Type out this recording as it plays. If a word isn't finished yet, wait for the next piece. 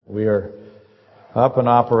We are up and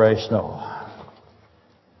operational.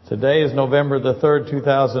 Today is November the 3rd,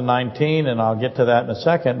 2019, and I'll get to that in a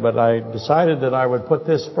second, but I decided that I would put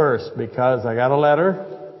this first because I got a letter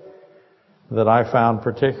that I found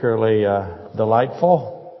particularly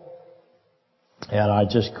delightful, and I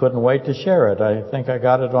just couldn't wait to share it. I think I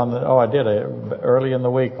got it early in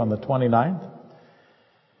the week on the 29th.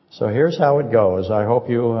 So here's how it goes. I hope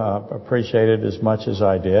you appreciate it as much as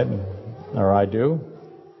I did, or I do.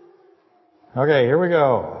 Okay, here we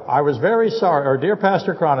go. Dear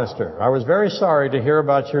Pastor Chronister, I was very sorry to hear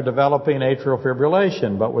about your developing atrial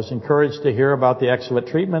fibrillation, but was encouraged to hear about the excellent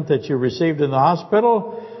treatment that you received in the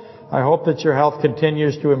hospital. I hope that your health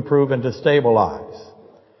continues to improve and to stabilize.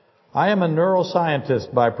 I am a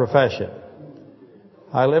neuroscientist by profession.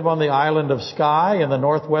 I live on the island of Skye in the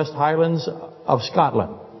Northwest Highlands of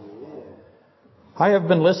Scotland. I have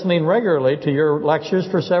been listening regularly to your lectures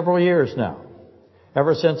for several years now,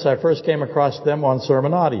 ever since I first came across them on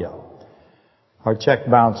Sermon Audio. Our check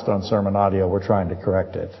bounced on Sermon Audio. We're trying to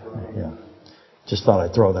correct it. Yeah. Just thought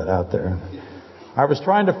I'd throw that out there. I was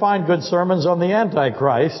trying to find good sermons on the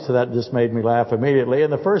Antichrist. That just made me laugh immediately.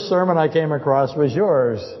 And the first sermon I came across was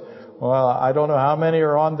yours. Well, I don't know how many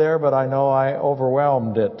are on there, but I know I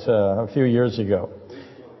overwhelmed it a few years ago.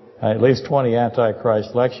 At least 20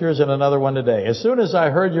 Antichrist lectures and another one today. As soon as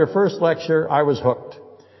I heard your first lecture, I was hooked.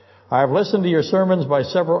 I've listened to sermons by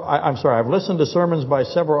several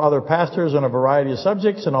other pastors on a variety of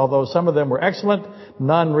subjects, and although some of them were excellent,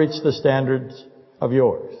 none reached the standards of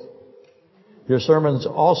yours. Your sermons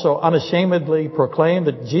also unashamedly proclaim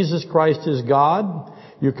that Jesus Christ is God.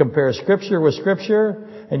 You compare Scripture with Scripture,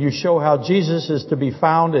 and you show how Jesus is to be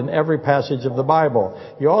found in every passage of the Bible.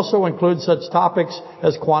 You also include such topics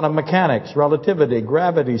as quantum mechanics, relativity,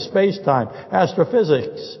 gravity, space-time,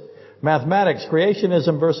 astrophysics, mathematics,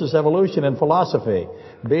 creationism versus evolution, and philosophy.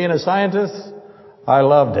 Being a scientist, I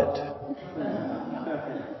loved it.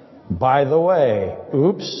 By the way,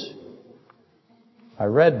 I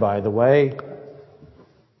read by the way,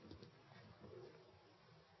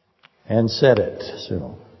 and said it.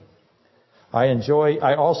 So I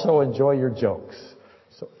also enjoy your jokes.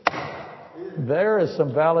 So there is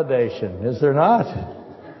some validation, is there not?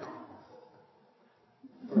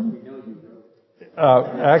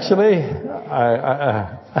 Actually,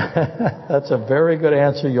 that's a very good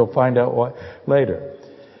answer. You'll find out why later.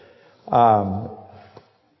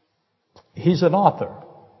 He's an author,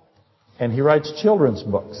 and he writes children's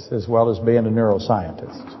books as well as being a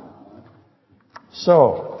neuroscientist.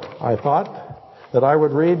 So I thought that I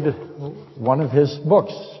would read one of his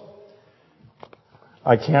books.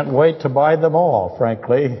 I can't wait to buy them all,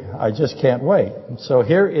 frankly. I just can't wait. So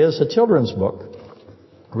here is a children's book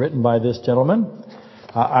written by this gentleman.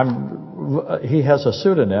 He has a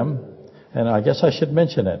pseudonym, and I guess I should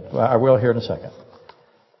mention it. I will here in a second.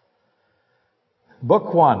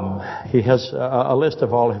 Book 1. He has a list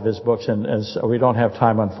of all of his books, and as we don't have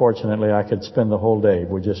time, unfortunately, I could spend the whole day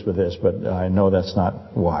with this, but I know that's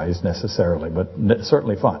not wise necessarily, but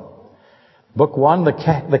certainly fun. Book 1,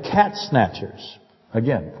 The Cat Snatchers.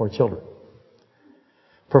 Again, for children.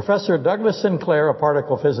 Professor Douglas Sinclair, a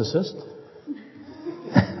particle physicist,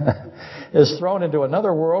 is thrown into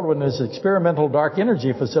another world when his experimental dark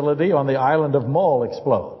energy facility on the island of Mull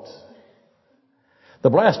explodes. The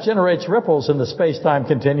blast generates ripples in the space-time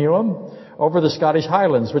continuum over the Scottish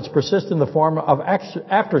Highlands, which persist in the form of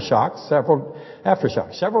aftershocks.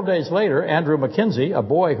 Several days later, Andrew Mackenzie, a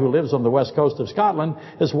boy who lives on the west coast of Scotland,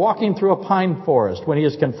 is walking through a pine forest when he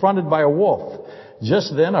is confronted by a wolf.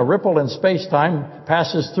 Just then, a ripple in space-time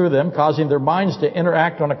passes through them, causing their minds to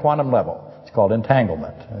interact on a quantum level. It's called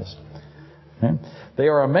entanglement. They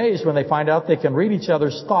are amazed when they find out they can read each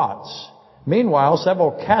other's thoughts. Meanwhile,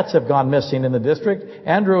 several cats have gone missing in the district.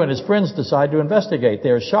 Andrew and his friends decide to investigate. They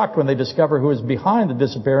are shocked when they discover who is behind the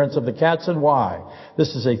disappearance of the cats and why.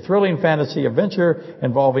 This is a thrilling fantasy adventure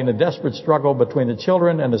involving a desperate struggle between the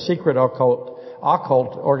children and a secret occult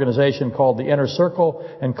organization called the Inner Circle,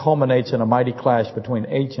 and culminates in a mighty clash between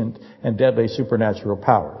ancient and deadly supernatural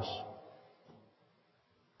powers.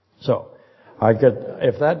 So,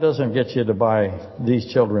 if that doesn't get you to buy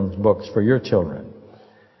these children's books for your children,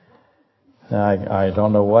 I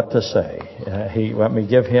don't know what to say. Let me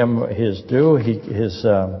give him his due. His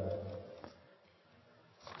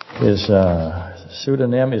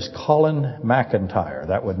pseudonym is Colin McIntyre.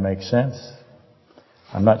 That would make sense.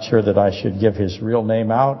 I'm not sure that I should give his real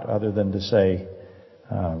name out other than to say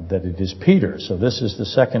that it is Peter. So this is the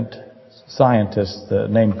second scientist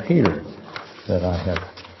named Peter that I have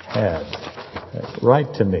had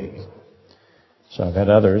write to me. So I've had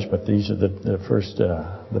others, but these are the first,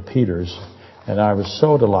 the Peters. And I was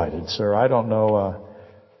so delighted, sir. I don't know.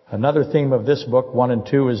 Another theme of this book, 1 and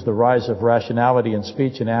 2, is the rise of rationality in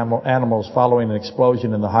speech in animals following an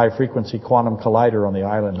explosion in the high-frequency quantum collider on the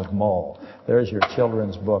island of Mull. There's your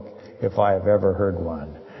children's book, if I have ever heard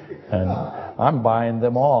one. And I'm buying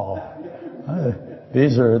them all.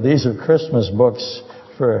 These are Christmas books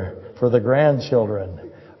for the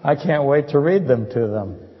grandchildren. I can't wait to read them to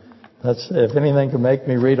them. If anything can make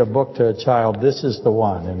me read a book to a child, this is the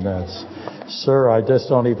one. And sir, I just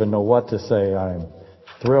don't even know what to say. I'm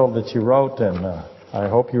thrilled that you wrote, and I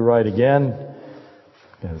hope you write again,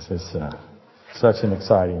 because it's such an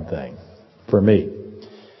exciting thing for me.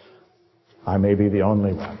 I may be the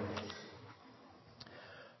only one.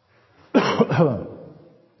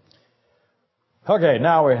 Okay,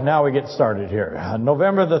 now we get started here.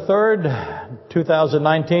 November the 3rd,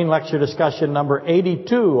 2019, lecture discussion number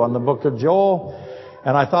 82 on the book of Joel.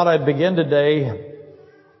 And I thought I'd begin today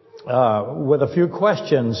with a few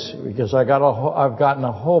questions, because I've gotten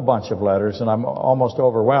a whole bunch of letters and I'm almost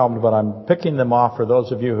overwhelmed, but I'm picking them off for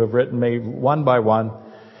those of you who have written me one by one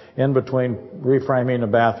in between reframing a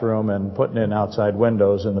bathroom and putting in outside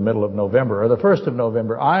windows in the middle of November, or the 1st of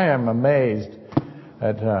November. I am amazed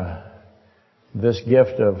at this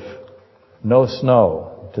gift of no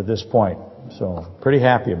snow to this point. So pretty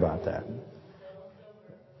happy about that.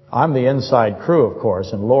 I'm the inside crew, of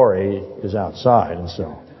course, and Lori is outside, and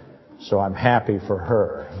so I'm happy for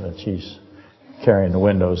her that she's carrying the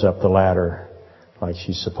windows up the ladder like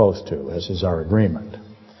she's supposed to, as is our agreement.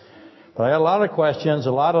 But I had a lot of questions,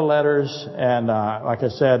 a lot of letters, and like I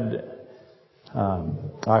said,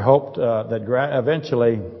 I hoped that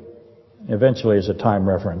eventually is a time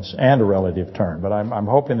reference and a relative term, but I'm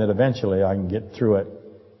hoping that eventually I can get through it.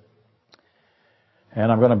 And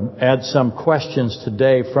I'm going to add some questions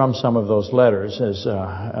today from some of those letters, as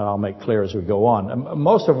I'll make clear as we go on.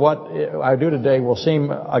 Most of what I do today will seem,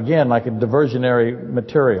 again, like a diversionary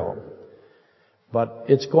material, but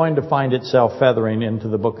it's going to find itself feathering into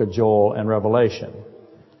the book of Joel and Revelation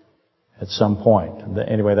at some point.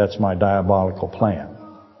 Anyway, that's my diabolical plan.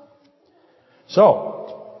 So,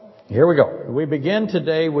 here we go. We begin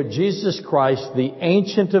today with Jesus Christ, the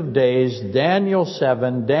Ancient of Days, Daniel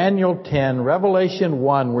 7, Daniel 10, Revelation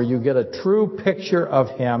 1, where you get a true picture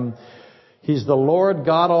of Him. He's the Lord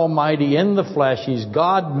God Almighty in the flesh. He's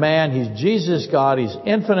God-man. He's Jesus God. He's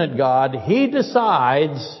infinite God. He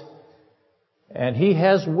decides, and He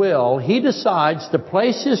has will, He decides to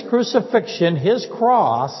place His crucifixion, His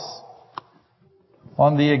cross,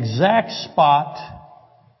 on the exact spot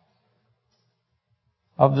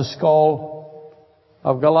of the skull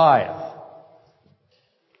of Goliath,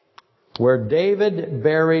 where David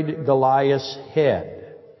buried Goliath's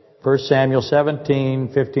head. 1 Samuel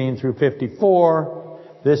 17, 15 through 54.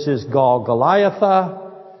 This is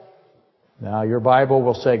Goliatha. Now your Bible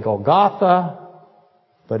will say Golgotha,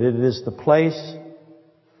 but it is the place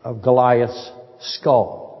of Goliath's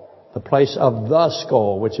skull. The place of the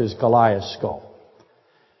skull, which is Goliath's skull.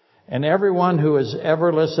 And everyone who has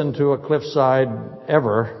ever listened to a cliffside,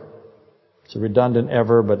 ever, it's a redundant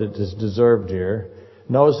ever, but it is deserved here,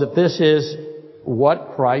 knows that this is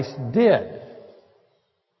what Christ did.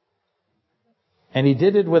 And He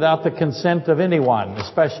did it without the consent of anyone,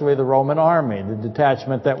 especially the Roman army, the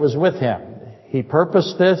detachment that was with Him. He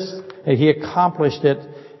purposed this, and He accomplished it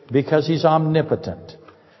because He's omnipotent.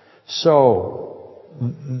 So,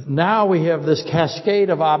 now we have this cascade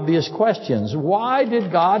of obvious questions. Why did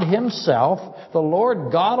God Himself, the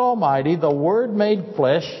Lord God Almighty, the Word made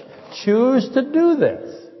flesh, choose to do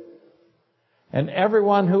this? And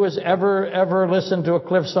everyone who has ever listened to a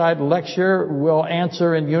cliffside lecture will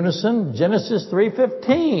answer in unison, Genesis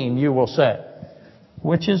 3:15, you will say,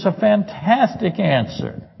 which is a fantastic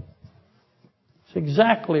answer. It's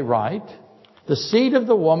exactly right. The seed of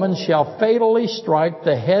the woman shall fatally strike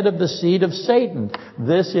the head of the seed of Satan.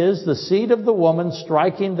 This is the seed of the woman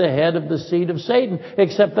striking the head of the seed of Satan.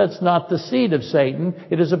 Except that's not the seed of Satan.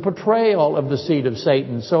 It is a portrayal of the seed of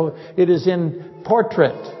Satan. So it is in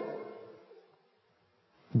portrait.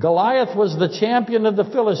 Goliath was the champion of the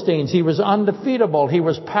Philistines. He was undefeatable. He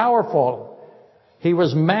was powerful. He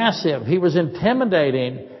was massive. He was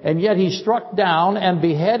intimidating. And yet He struck down and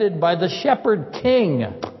beheaded by the shepherd king.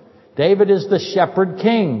 David is the shepherd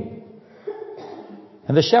king.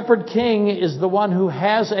 And the shepherd king is the one who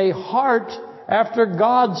has a heart after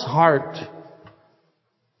God's heart.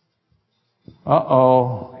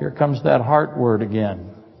 Uh-oh, here comes that heart word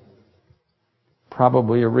again.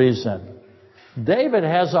 Probably a reason. David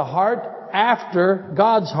has a heart after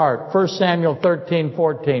God's heart. 1 Samuel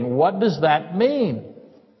 13:14. What does that mean?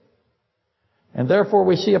 And therefore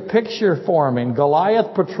we see a picture forming.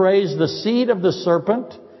 Goliath portrays the seed of the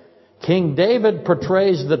serpent. King David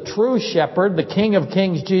portrays the true shepherd, the King of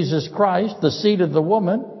Kings, Jesus Christ, the seed of the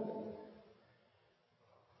woman.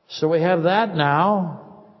 So we have that now.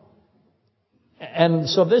 And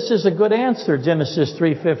so this is a good answer, Genesis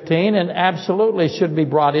 3:15, and absolutely should be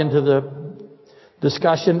brought into the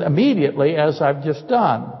discussion immediately, as I've just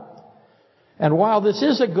done. And while this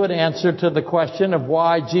is a good answer to the question of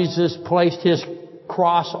why Jesus placed his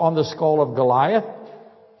cross on the skull of Goliath,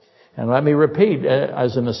 and let me repeat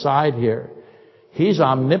as an aside here, he's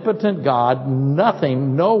omnipotent God.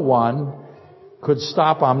 Nothing, no one could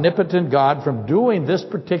stop omnipotent God from doing this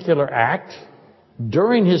particular act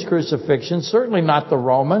during his crucifixion, certainly not the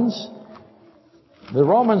Romans. The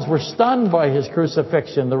Romans were stunned by his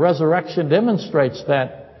crucifixion. The resurrection demonstrates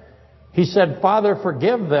that. He said, Father,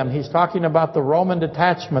 forgive them. He's talking about the Roman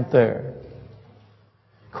detachment there.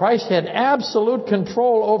 Christ had absolute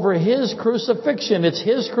control over his crucifixion. It's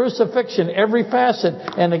his crucifixion, every facet.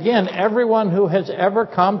 And again, everyone who has ever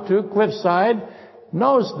come to Cliffside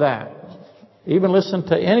knows that. Even listen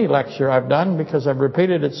to any lecture I've done because I've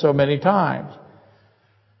repeated it so many times.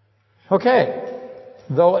 Okay.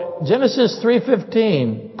 Though Genesis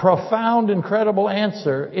 3:15, profound, incredible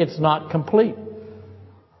answer, it's not complete.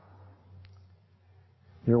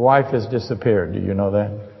 Your wife has disappeared. Do you know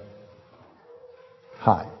that?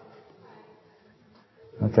 Hi.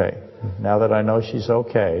 Okay. Now that I know she's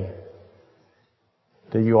okay,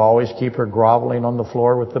 do you always keep her groveling on the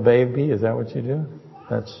floor with the baby? Is that what you do?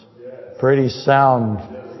 That's pretty sound.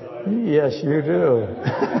 Yes, you do.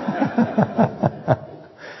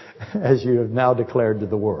 As you have now declared to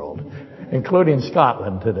the world, including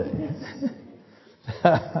Scotland today.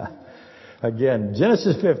 Again,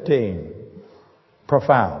 Genesis 15.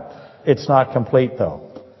 Profound. It's not complete,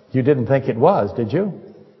 though. You didn't think it was, did you?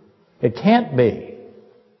 It can't be.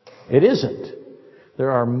 It isn't.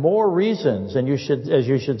 There are more reasons, and as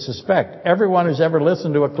you should suspect. Everyone who's ever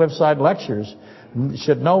listened to a Cliffside Lectures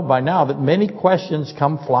should know by now that many questions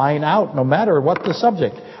come flying out, no matter what the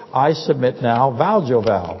subject. I submit now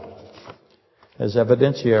Valjoval as an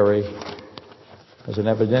evidentiary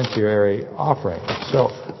offering.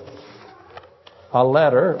 So, a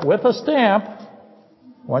letter with a stamp.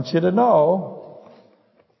 I want you to know.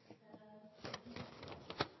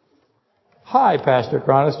 Hi, Pastor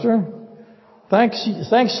Chronister.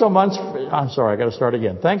 Thanks so much. I'm sorry, I got to start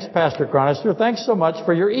again. Thanks, Pastor Chronister. Thanks so much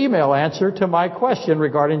for your email answer to my question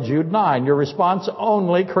regarding Jude 9. Your response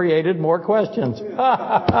only created more questions.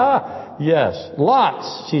 Yes,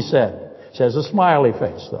 lots, she said. She has a smiley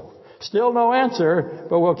face, though. Still no answer,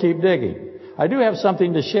 but we'll keep digging. I do have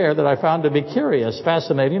something to share that I found to be curious,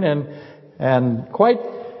 fascinating, and quite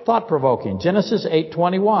thought-provoking. Genesis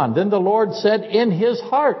 8:21. Then the Lord said in his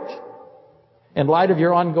heart. In light of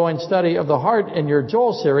your ongoing study of the heart in your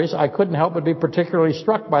Joel series, I couldn't help but be particularly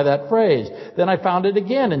struck by that phrase. Then I found it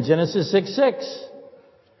again in Genesis 6:6.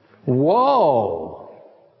 Whoa!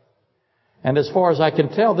 And as far as I can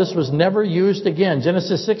tell, this was never used again.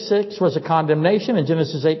 Genesis 6:6 was a condemnation, and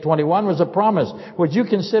Genesis 8:21 was a promise. Would you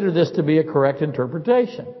consider this to be a correct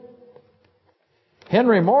interpretation?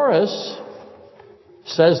 Henry Morris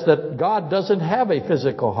says that God doesn't have a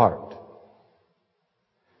physical heart.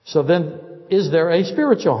 So then, is there a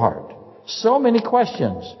spiritual heart? So many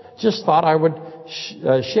questions. Just thought I would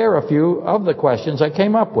share a few of the questions I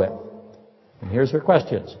came up with. And here's her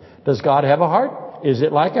questions. Does God have a heart? Is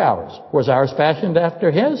it like ours? Was ours fashioned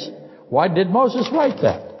after his? Why did Moses write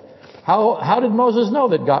that? How did Moses know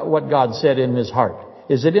that what God said in his heart?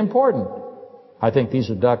 Is it important? I think these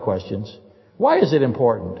are duck questions. Why is it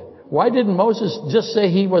important? Why didn't Moses just say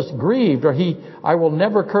he was grieved or I will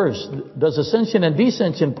never curse? Does ascension and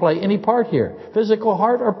descension play any part here? Physical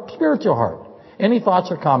heart or spiritual heart? Any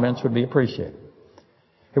thoughts or comments would be appreciated.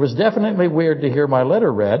 It was definitely weird to hear my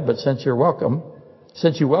letter read, but since you welcome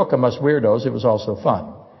us weirdos, it was also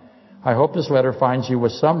fun. I hope this letter finds you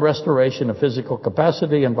with some restoration of physical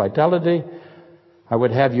capacity and vitality. I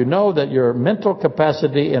would have you know that your mental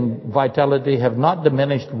capacity and vitality have not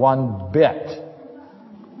diminished one bit.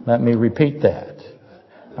 Let me repeat that.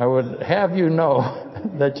 I would have you know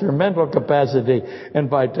that your mental capacity and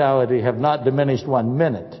vitality have not diminished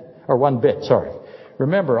 1 bit.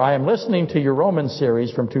 Remember, I am listening to your Roman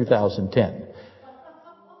series from 2010.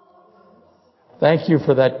 Thank you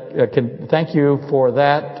for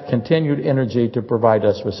that continued energy to provide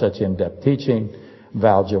us with such in-depth teaching.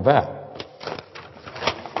 Val Joval.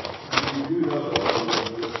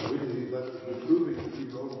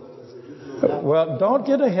 Well, don't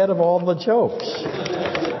get ahead of all the jokes.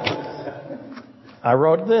 I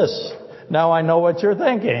wrote this. Now I know what you're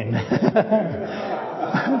thinking. What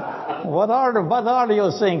are you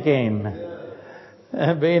thinking?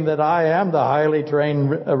 Being that I am the highly trained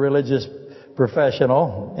religious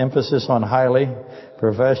professional, emphasis on highly,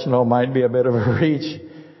 professional might be a bit of a reach.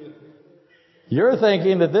 You're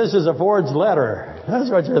thinking that this is a forged letter. That's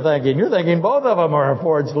what you're thinking. You're thinking both of them are a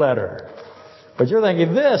forged letter. But you're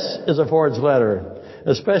thinking this is a forged letter.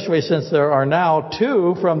 Especially since there are now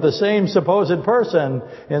two from the same supposed person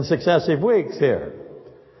in successive weeks here.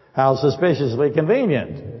 How suspiciously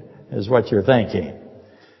convenient is what you're thinking.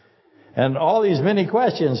 And all these many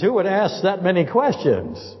questions, who would ask that many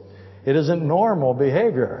questions? It isn't normal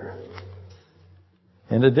behavior.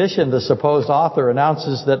 In addition, the supposed author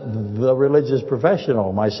announces that the religious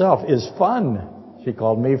professional, myself, is fun. She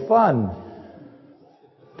called me fun.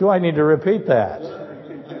 Do I need to repeat that?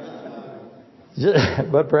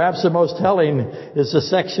 But perhaps the most telling is the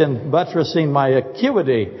section buttressing my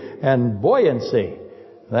acuity and buoyancy.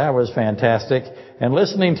 That was fantastic. And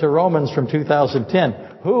listening to Romans from 2010.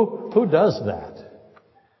 Who does that?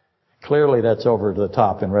 Clearly that's over the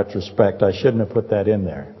top in retrospect. I shouldn't have put that in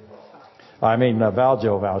there. I mean, Val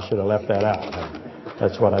should have left that out.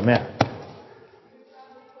 That's what I meant.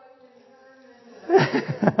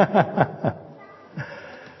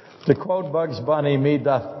 To quote Bugs Bunny, me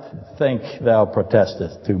doth think thou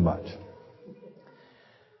protestest too much.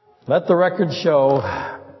 Let the record show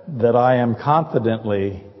that I am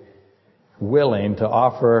confidently willing to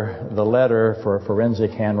offer the letter for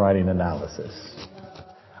forensic handwriting analysis.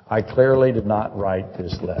 I clearly did not write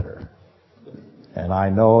this letter. And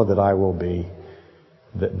I know that I will be,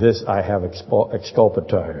 I have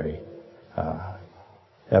exculpatory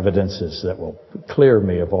evidences that will clear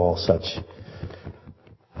me of all such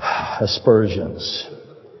aspersions.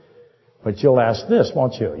 But you'll ask this,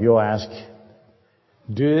 won't you? You'll ask,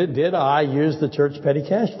 did I use the church petty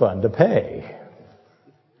cash fund to pay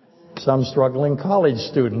some struggling college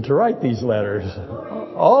student to write these letters?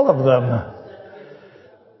 All of them.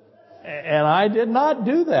 And I did not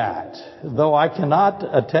do that, though I cannot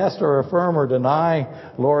attest or affirm or deny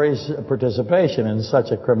Lori's participation in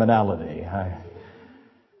such a criminality.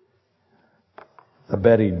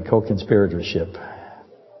 Abetting co-conspiratorship,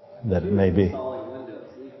 that it may be.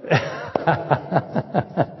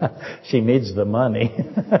 She needs the money.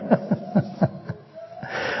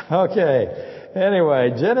 Okay.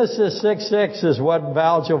 Anyway, Genesis 6:6 is what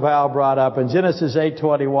Val Joval brought up, and Genesis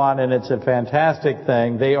 8:21, and it's a fantastic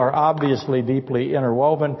thing. They are obviously deeply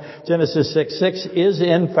interwoven. Genesis 6:6 is,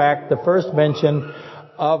 in fact, the first mention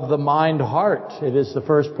of the mind-heart. It is the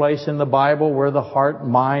first place in the Bible where the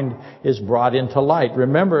heart-mind is brought into light.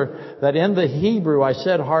 Remember that in the Hebrew, I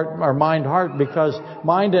said heart or mind-heart because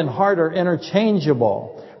mind and heart are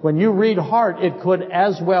interchangeable. When you read heart, it could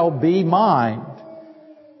as well be mind.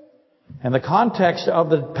 And the context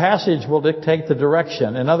of the passage will dictate the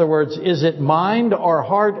direction. In other words, is it mind or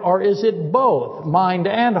heart, or is it both, mind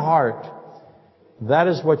and heart? That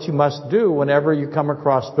is what you must do whenever you come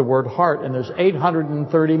across the word heart. And there's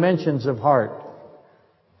 830 mentions of heart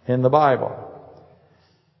in the Bible.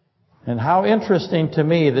 And how interesting to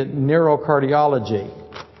me that neurocardiology,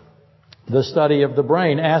 the study of the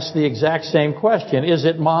brain, asks the exact same question. Is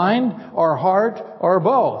it mind or heart or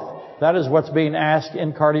both? That is what's being asked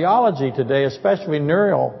in cardiology today, especially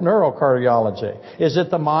neurocardiology. Is it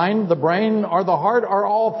the mind, the brain, or the heart, or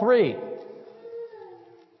all three?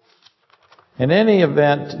 In any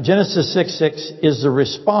event, Genesis 6:6 is the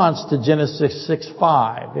response to Genesis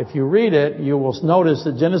 6:5. If you read it, you will notice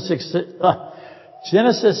that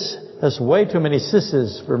Genesis has way too many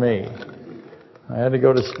sisses for me. I had to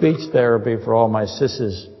go to speech therapy for all my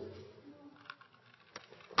sisses.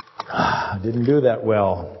 I didn't do that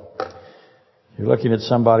well. You're looking at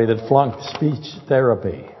somebody that flunked speech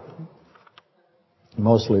therapy,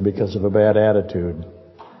 mostly because of a bad attitude.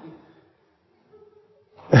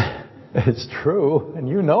 It's true, and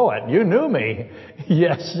you know it. You knew me.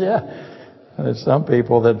 Yes, yeah. And there's some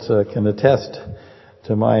people that can attest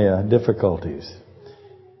to my difficulties.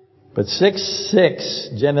 But 6:6,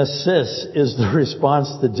 Genesis, is the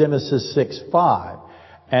response to Genesis 6:5.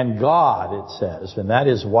 And God, it says, and that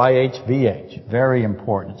is YHVH, very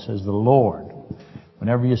important. It says the Lord.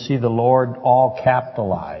 Whenever you see the Lord all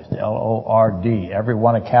capitalized, L-O-R-D, every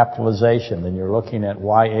one a capitalization, then you're looking at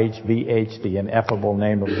YHVH, the ineffable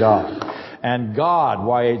name of God. And God,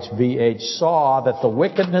 YHVH, saw that the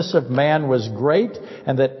wickedness of man was great,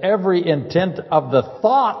 and that every intent of the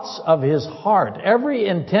thoughts of his heart,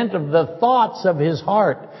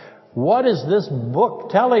 what is this book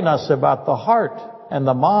telling us about the heart and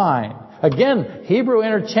the mind? Again, Hebrew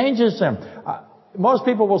interchanges them. Most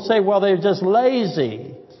people will say, well, they're just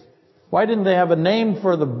lazy. Why didn't they have a name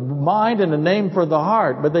for the mind and a name for the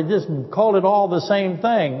heart, but they just called it all the same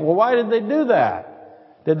thing? Well, why did they do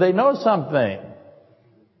that? Did they know something?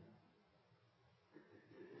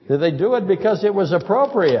 Did they do it because it was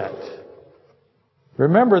appropriate?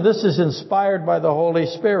 Remember, this is inspired by the Holy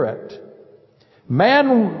Spirit.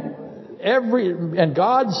 And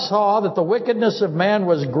God saw that the wickedness of man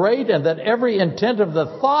was great, and that every intent of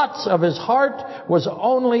the thoughts of his heart was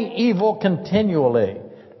only evil continually.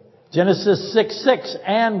 Genesis 6:6,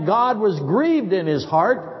 and God was grieved in his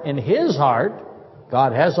heart. In his heart,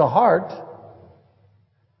 God has a heart.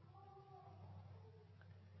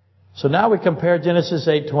 So now we compare Genesis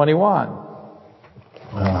 8:21.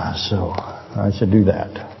 So I should do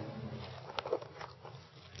that.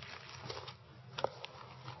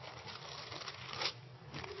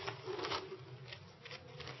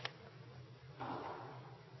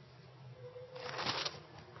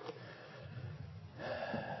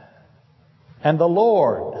 And the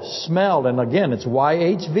Lord smelled, and again it's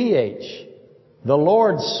YHVH. The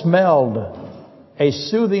Lord smelled a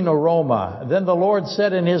soothing aroma. Then the Lord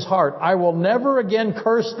said in his heart, I will never again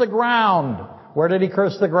curse the ground. Where did he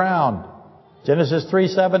curse the ground? Genesis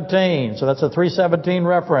 3:17. So that's a 3:17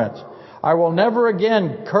 reference. I will never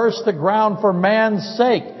again curse the ground for man's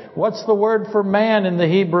sake. What's the word for man in the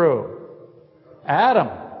Hebrew? Adam.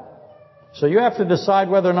 So you have to decide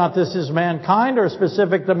whether or not this is mankind or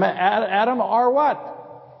specific to Adam or what?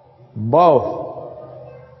 Both.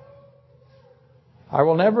 I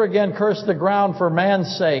will never again curse the ground for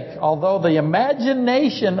man's sake, although the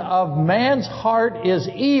imagination of man's heart is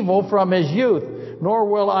evil from his youth, nor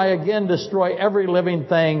will I again destroy every living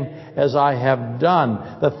thing as I have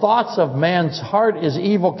done. The thoughts of man's heart is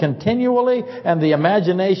evil continually, and the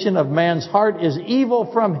imagination of man's heart is evil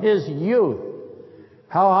from his youth.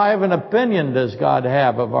 How high of an opinion does God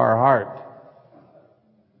have of our heart?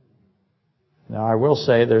 Now, I will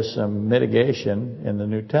say there's some mitigation in the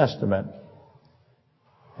New Testament.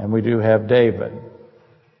 And we do have David,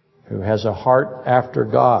 who has a heart after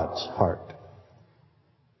God's heart.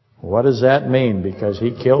 What does that mean? Because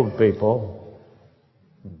he killed people.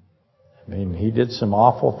 I mean, he did some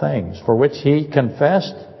awful things for which he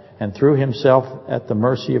confessed and threw himself at the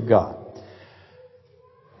mercy of God.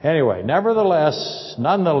 Anyway,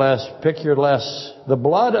 nonetheless, pick your less. The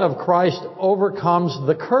blood of Christ overcomes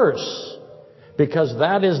the curse, because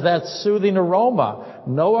that is that soothing aroma.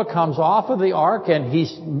 Noah comes off of the ark and he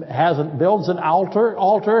builds an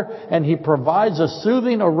altar, and he provides a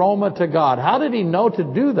soothing aroma to God. How did he know to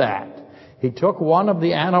do that? He took one of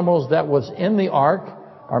the animals that was in the ark,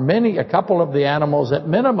 or a couple of the animals at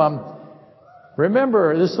minimum.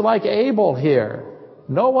 Remember, this is like Abel here.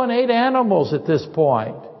 No one ate animals at this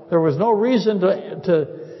point. There was no reason to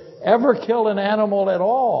ever kill an animal at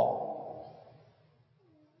all.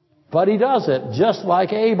 But he does it, just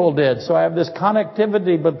like Abel did. So I have this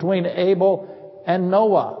connectivity between Abel and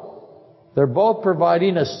Noah. They're both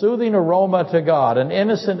providing a soothing aroma to God, an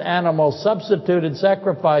innocent animal substituted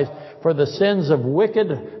sacrifice for the sins of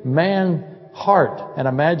wicked man's heart and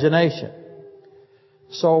imagination.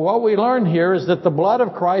 So what we learn here is that the blood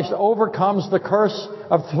of Christ overcomes the curse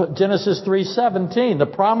of Genesis 3:17. The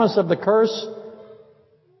promise is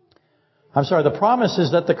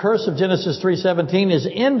that the curse of Genesis 3:17 is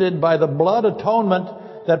ended by the blood atonement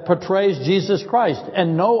that portrays Jesus Christ.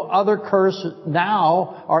 And no other curse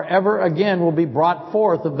now or ever again will be brought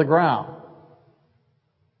forth of the ground.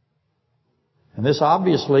 And this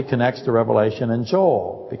obviously connects to Revelation and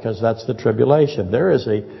Joel, because that's the tribulation. There is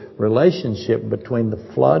a relationship between the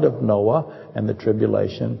flood of Noah and the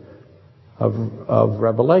tribulation of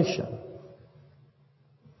Revelation.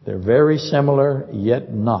 They're very similar,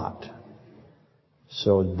 yet not.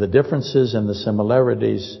 So the differences and the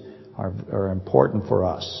similarities are important for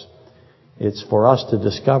us. It's for us to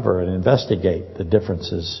discover and investigate the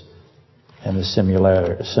differences and the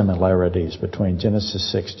similarities between Genesis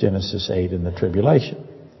 6, Genesis 8, and the tribulation.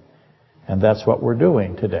 And that's what we're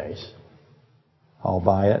doing today.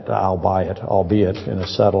 Albeit in a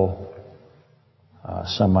subtle,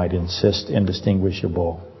 some might insist,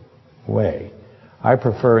 indistinguishable way. I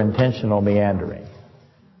prefer intentional meandering.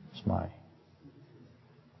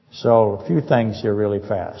 So, a few things here really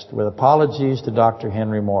fast. With apologies to Dr.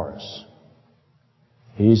 Henry Morris.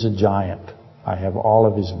 He's a giant. I have all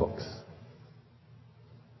of his books.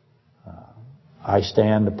 I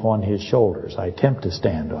stand upon his shoulders. I attempt to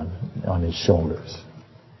stand on his shoulders.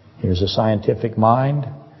 Here's a scientific mind.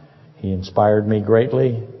 He inspired me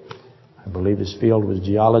greatly. I believe his field was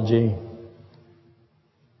geology.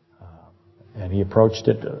 And he approached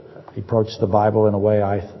the Bible in a way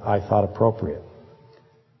I thought appropriate.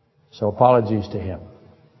 So apologies to him.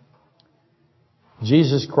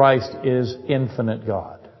 Jesus Christ is infinite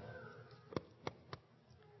God.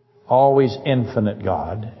 Always infinite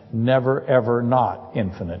God, never ever not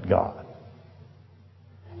infinite God.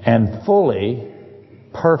 And fully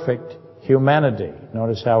perfect humanity.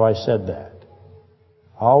 Notice how I said that.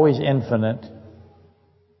 Always infinite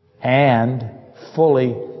and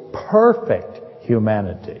fully perfect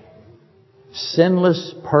humanity.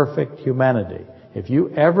 Sinless, perfect humanity. If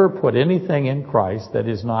you ever put anything in Christ that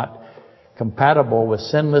is not compatible with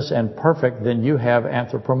sinless and perfect, then you have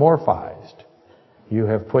anthropomorphized. You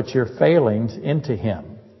have put your failings into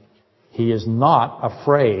Him. He is not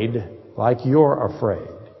afraid like you're afraid.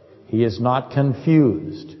 He is not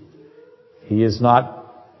confused. He is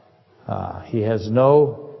not, he has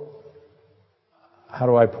no, how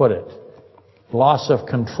do I put it, loss of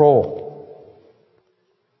control,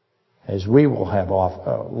 as we will have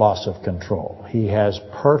loss of control. He has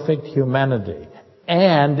perfect humanity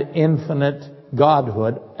and infinite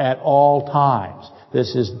godhood at all times.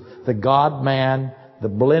 This is the God-man, the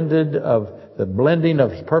blending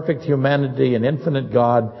of perfect humanity and infinite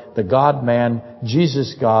God, the God-man,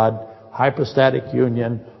 Jesus God, hypostatic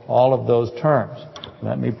union, all of those terms.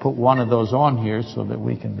 Let me put one of those on here so that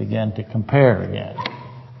we can begin to compare again.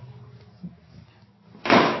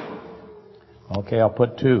 Okay, I'll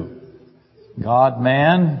put two.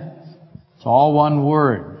 God-man, it's all one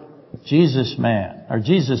word. Jesus-man, or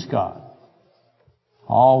Jesus God,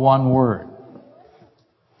 all one word.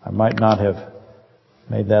 I might not have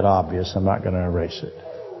made that obvious. I'm not going to erase it.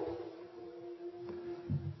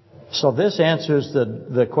 So this answers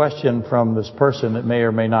the question from this person that may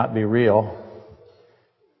or may not be real.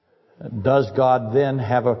 Does God then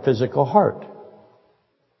have a physical heart?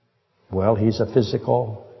 Well, He's a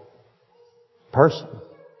physical person.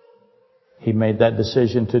 He made that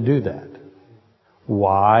decision to do that.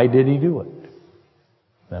 Why did He do it?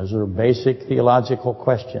 Those are basic theological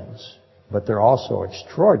questions, but they're also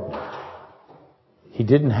extraordinary. He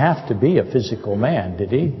didn't have to be a physical man,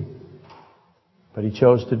 did He? But He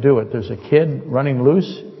chose to do it. There's a kid running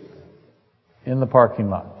loose in the parking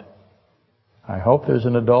lot. I hope there's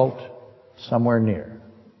an adult somewhere near.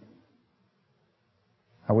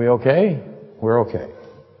 Are we okay? We're okay.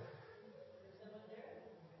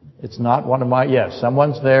 It's not one of my, yes,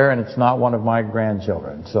 someone's there and it's not one of my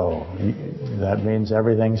grandchildren. So that means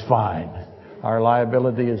everything's fine. Our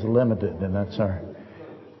liability is limited, and that's our,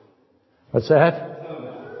 what's that?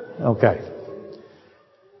 Okay.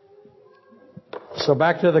 So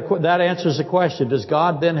back to that answers the question. Does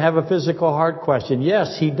God then have a physical heart? Question.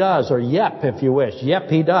 Yes, He does. Or yep, if you wish. Yep,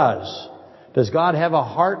 He does. Does God have a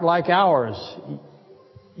heart like ours?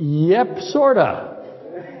 Yep, sorta.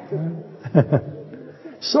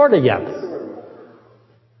 Sorta yep.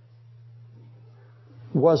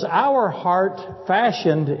 Was our heart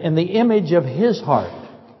fashioned in the image of His heart?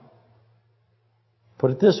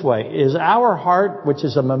 Put it this way. Is our heart, which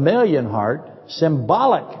is a mammalian heart,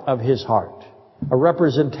 symbolic of His heart? A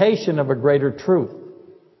representation of a greater truth?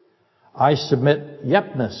 I submit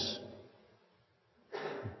yepness.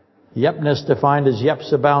 Yepness defined as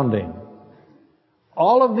yeps abounding.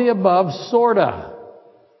 All of the above, sorta.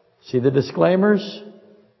 See the disclaimers?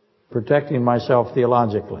 Protecting myself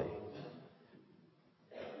theologically.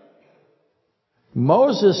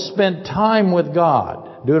 Moses spent time with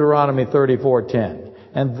God, Deuteronomy 34:10,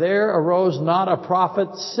 and there arose not a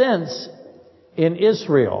prophet since in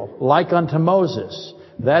Israel like unto Moses.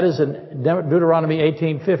 That is a Deuteronomy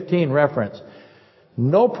 18:15 reference.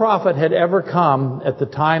 No prophet had ever come at the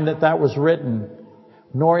time that was written,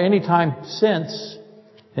 nor any time since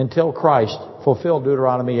until Christ fulfilled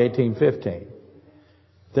Deuteronomy 18:15.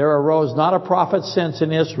 There arose not a prophet since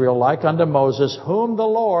in Israel like unto Moses, whom the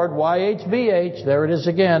Lord, YHVH, there it is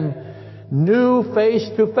again, knew face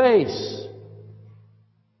to face.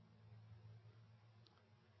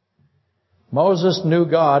 Moses knew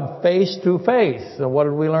God face to face. So what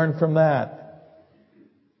did we learn from that?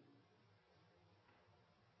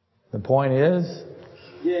 The point is?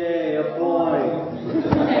 Yay, a point.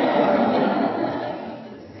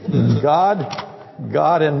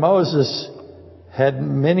 God and Moses had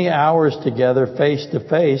many hours together face to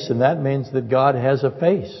face, and that means that God has a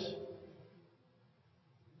face.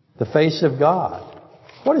 The face of God.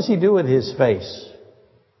 What does He do with His face?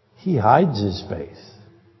 He hides His face.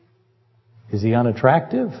 Is He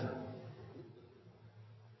unattractive?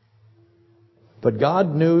 But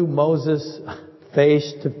God knew Moses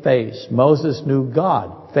face to face. Moses knew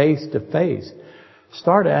God face to face.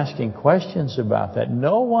 Start asking questions about that.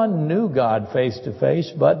 No one knew God face to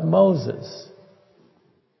face but Moses.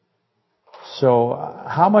 So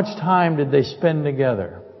how much time did they spend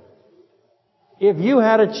together? If you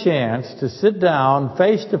had a chance to sit down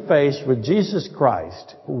face to face with Jesus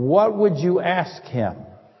Christ, what would you ask Him?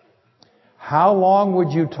 How long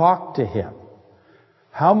would you talk to Him?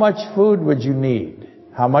 How much food would you need?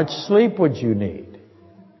 How much sleep would you need?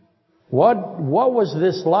 What was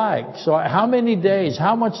this like? So how many days?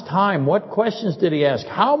 How much time? What questions did He ask?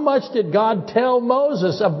 How much did God tell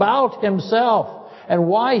Moses about Himself and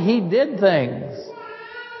why He did things?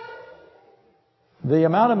 The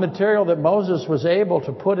amount of material that Moses was able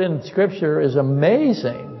to put in Scripture is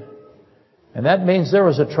amazing. And that means there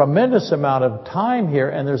was a tremendous amount of time here,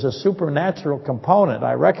 and there's a supernatural component.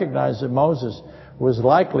 I recognize that Moses was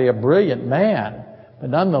likely a brilliant man,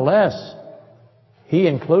 but nonetheless, he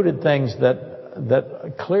included things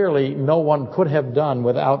that clearly no one could have done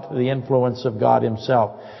without the influence of God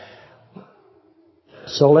Himself.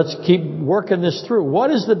 So let's keep working this through. What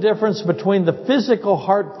is the difference between the physical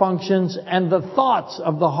heart functions and the thoughts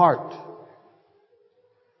of the heart?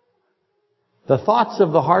 The thoughts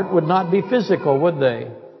of the heart would not be physical, would they?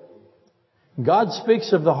 God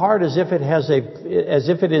speaks of the heart as if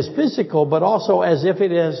it is physical, but also as if it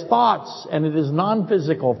has thoughts, and it is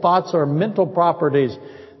non-physical. Thoughts are mental properties.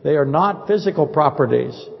 They are not physical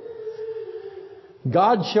properties.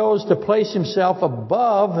 God chose to place Himself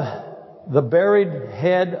above the buried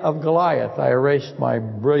head of Goliath. I erased my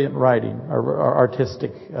brilliant writing, or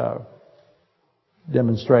artistic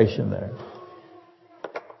demonstration there.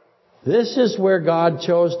 This is where God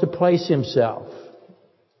chose to place Himself.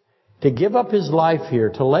 To give up His life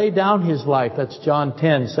here, to lay down His life. That's John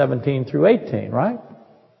 10:17 through 18, right?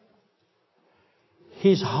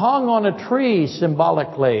 He's hung on a tree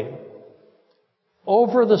symbolically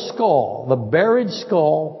over the skull, the buried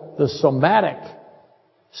skull, the somatic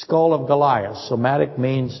skull of Goliath. Somatic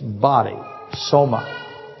means body, soma.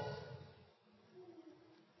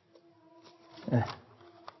 At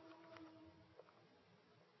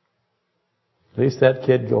least that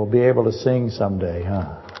kid will be able to sing someday,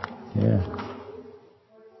 huh? Yeah.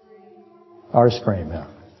 Or scream, yeah.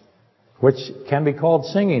 Which can be called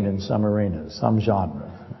singing in some arenas, some genres.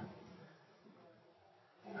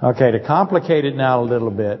 Okay, to complicate it now a little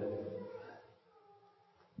bit,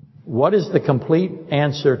 what is the complete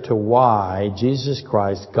answer to why Jesus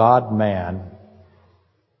Christ, God, man,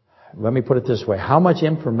 let me put it this way, how much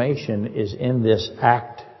information is in this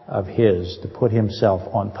act of His to put Himself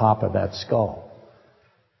on top of that skull?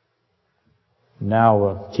 Now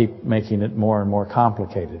we'll keep making it more and more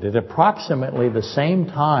complicated. At approximately the same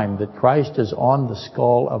time that Christ is on the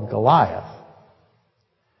skull of Goliath,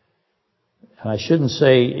 and I shouldn't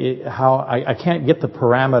say how, I can't get the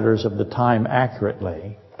parameters of the time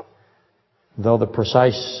accurately, though the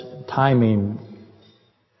precise timing,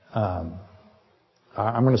 I'm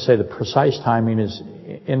going to say the precise timing is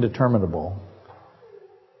indeterminable.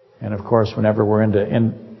 And of course, whenever we're into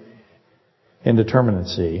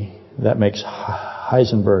indeterminacy, that makes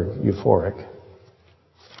Heisenberg euphoric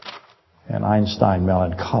and Einstein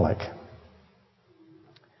melancholic.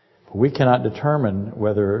 We cannot determine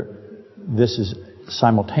whether this is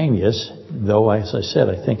simultaneous, though, as I said,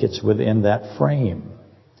 I think it's within that frame.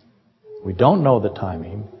 We don't know the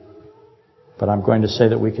timing, but I'm going to say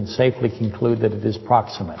that we can safely conclude that it is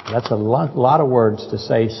proximate. That's a lot of words to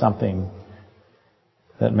say something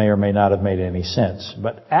that may or may not have made any sense.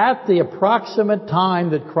 But at the approximate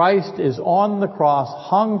time that Christ is on the cross,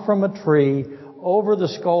 hung from a tree over the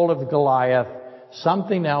skull of Goliath,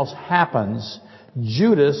 something else happens.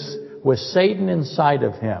 Judas with Satan inside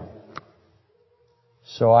of him.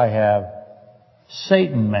 So I have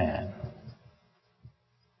Satan man.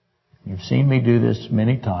 You've seen me do this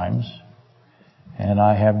many times. And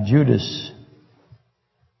I have Judas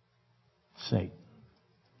Satan.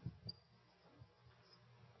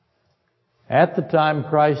 At the time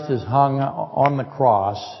Christ is hung on the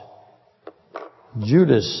cross,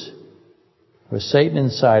 Judas, with Satan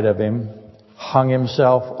inside of him, hung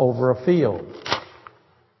himself over a field.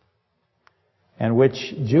 And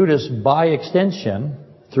which Judas, by extension,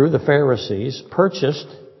 through the Pharisees, purchased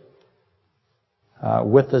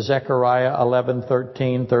with the Zechariah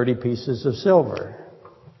 11:13, 30 pieces of silver.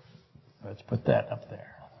 Let's put that up there.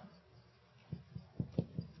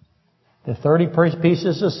 The 30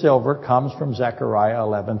 pieces of silver comes from Zechariah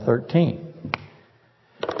 11:13.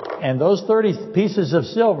 And those 30 pieces of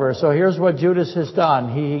silver, so here's what Judas has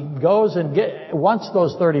done. He goes and wants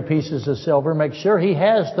those 30 pieces of silver, makes sure he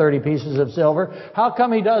has 30 pieces of silver. How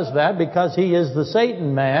come he does that? Because he is the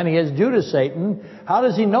Satan man. He is Judas Satan. How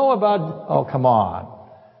does he know about... Oh, come on.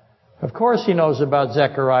 Of course he knows about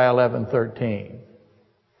Zechariah 11:13.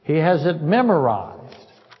 He has it memorized.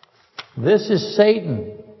 This is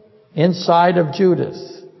Satan inside of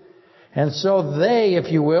Judas. And so they,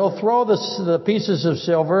 if you will, throw the pieces of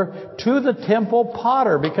silver to the temple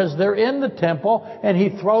potter because they're in the temple, and he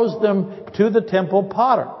throws them to the temple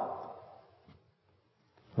potter.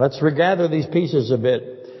 Let's regather these pieces a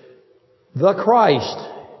bit. The Christ,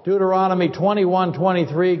 Deuteronomy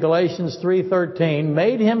 21:23, Galatians 3:13,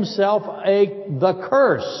 made himself the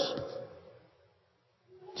curse.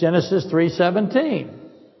 Genesis 3:17.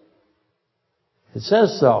 It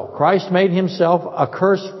says so. Christ made himself a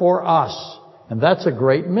curse for us. And that's a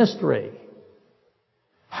great mystery.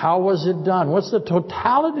 How was it done? What's the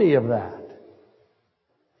totality of that?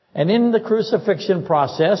 And in the crucifixion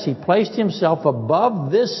process, he placed himself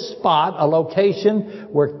above this spot, a location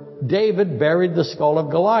where David buried the skull of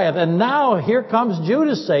Goliath. And now here comes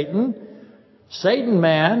Judas Satan. Satan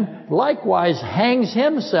man likewise hangs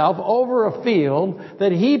himself over a field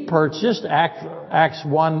that he purchased, Acts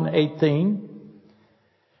 1:18.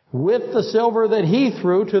 With the silver that he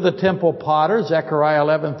threw to the temple potter, Zechariah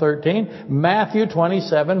 11:13, Matthew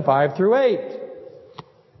 27:5-8.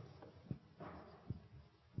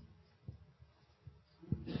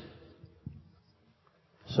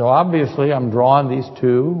 So obviously I'm drawing these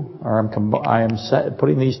two, or I am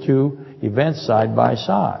putting these two events side by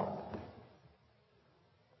side.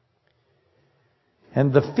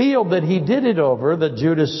 And the field that he did it over, that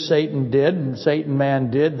Satan man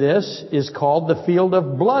did this, is called the field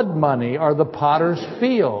of blood money, or the potter's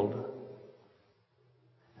field.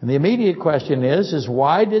 And the immediate question is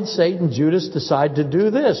why did Judas decide to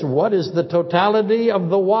do this? What is the totality of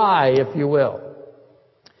the why, if you will?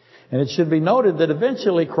 And it should be noted that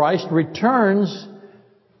eventually Christ returns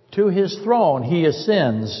to his throne. He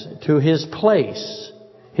ascends to his place,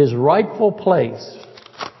 his rightful place.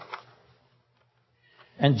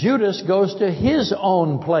 And Judas goes to his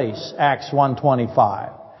own place, Acts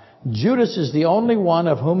 1:25. Judas is the only one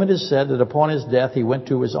of whom it is said that upon his death he went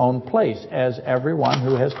to his own place, as everyone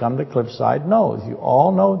who has come to Cliffside knows. You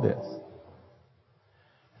all know this.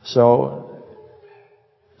 So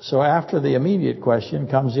after the immediate question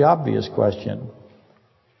comes the obvious question.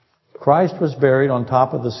 Christ was buried on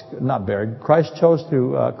top of Christ chose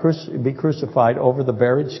to be crucified over the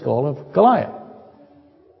buried skull of Goliath.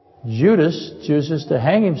 Judas chooses to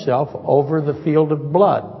hang himself over the field of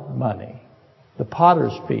blood money, the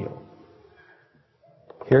potter's field.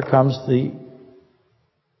 Here comes the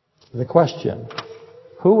question.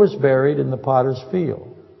 Who was buried in the potter's field?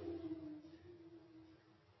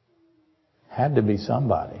 Had to be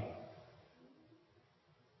somebody.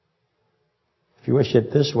 If you wish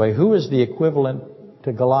it this way, who is the equivalent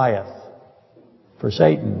to Goliath for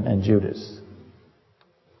Satan and Judas?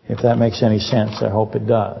 If that makes any sense, I hope it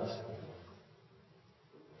does.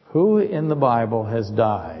 Who in the Bible has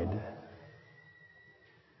died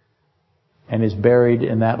and is buried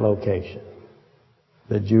in that location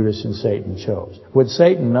that Judas and Satan chose? Would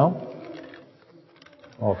Satan know?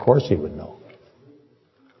 Well, of course he would know.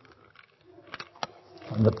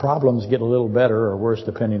 And the problems get a little better or worse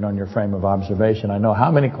depending on your frame of observation. I know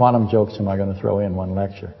how many quantum jokes am I going to throw in one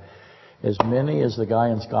lecture? As many as the guy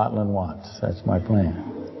in Scotland wants. That's my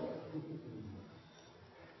plan.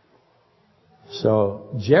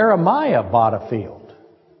 So Jeremiah bought a field,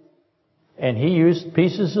 and he used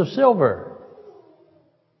pieces of silver.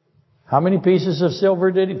 How many pieces of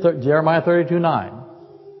silver did he? Jeremiah 32:9.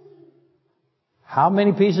 How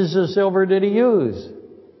many pieces of silver did he use?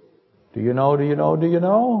 Do you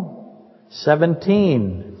know?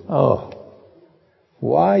 17. Oh.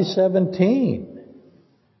 Why 17?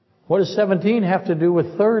 What does 17 have to do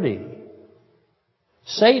with 30?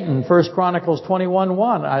 Satan, 1 Chronicles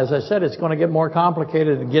 21:1. As I said, it's going to get more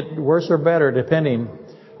complicated and get worse or better depending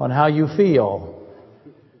on how you feel.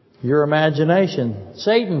 Your imagination.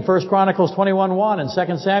 Satan, 1 Chronicles 21:1 and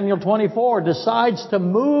 2 Samuel 24, decides to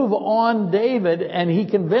move on David, and he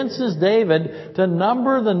convinces David to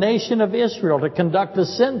number the nation of Israel, to conduct a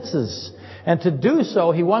census. And to do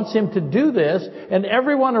so, he wants him to do this, and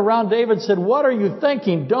everyone around David said, "What are you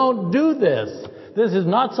thinking? Don't do this. This is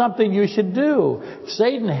not something you should do."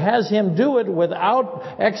 Satan has him do it without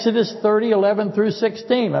Exodus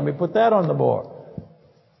 30:11-16. Let me put that on the board.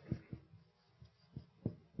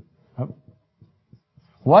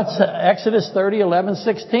 What's Exodus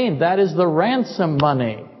 30:11-16? That is the ransom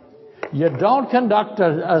money. You don't conduct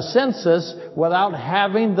a census without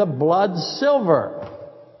having the blood silver.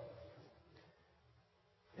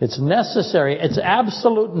 It's necessary. It's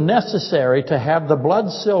absolute necessary to have the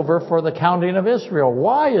blood silver for the counting of Israel.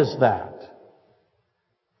 Why is that?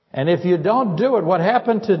 And if you don't do it, what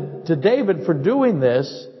happened to David for doing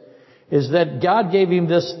this is that God gave him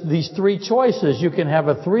these three choices. You can have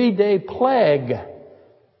a 3-day plague,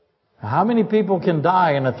 How many people can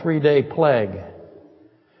die in a 3-day plague?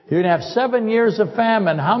 You'd have 7 years of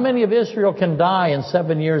famine. How many of Israel can die in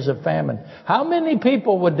 7 years of famine? How many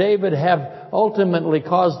people would David have ultimately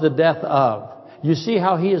caused the death of? You see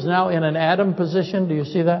how he is now in an Adam position? Do you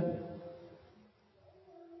see that?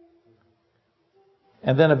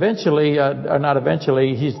 And then eventually, or not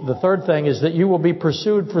eventually, the third thing is that you will be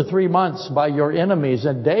pursued for 3 months by your enemies.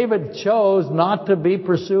 And David chose not to be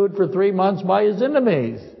pursued for 3 months by his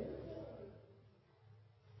enemies.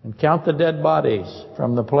 And count the dead bodies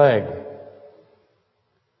from the plague.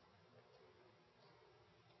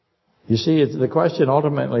 You see, the question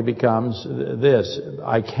ultimately becomes this.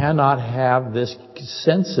 I cannot have this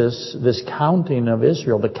census, this counting of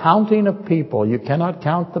Israel, the counting of people. You cannot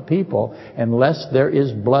count the people unless there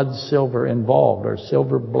is blood silver involved, or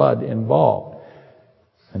silver blood involved.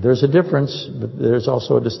 And there's a difference, but there's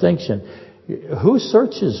also a distinction. Who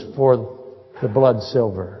searches for the blood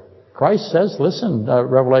silver? Christ says, listen,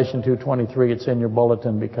 Revelation 2:23, it's in your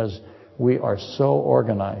bulletin because we are so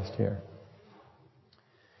organized here.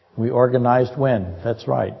 We organized when? That's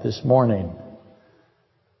right, this morning.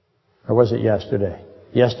 Or was it yesterday?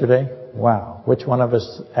 Yesterday? Wow. Which one of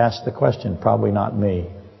us asked the question? Probably not me.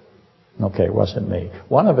 Okay, it wasn't me.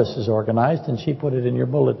 One of us is organized and she put it in your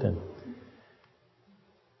bulletin.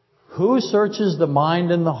 Who searches the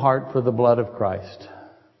mind and the heart for the blood of Christ?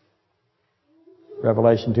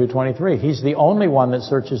 Revelation 2:23. He's the only one that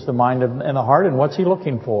searches the mind and the heart. And what's he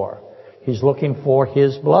looking for? He's looking for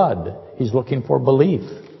his blood. He's looking for belief.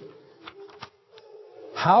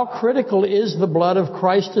 How critical is the blood of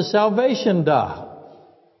Christ to salvation,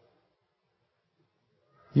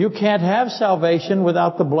 You can't have salvation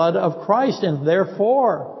without the blood of Christ. And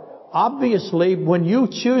therefore, obviously, when you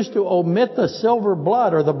choose to omit the silver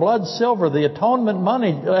blood or the blood silver, the atonement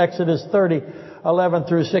money, Exodus 30:11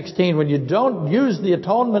 through 16, when you don't use the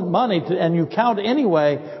atonement money and you count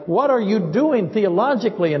anyway, what are you doing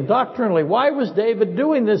theologically and doctrinally? Why was David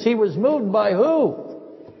doing this? He was moved by who?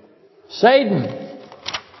 Satan.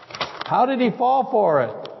 How did he fall for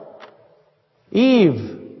it?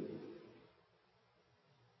 Eve.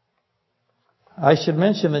 I should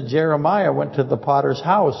mention that Jeremiah went to the potter's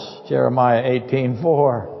house, Jeremiah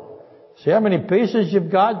 18:4. See how many pieces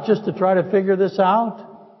you've got just to try to figure this out?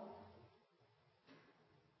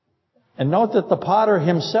 And note that the potter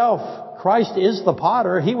himself, Christ is the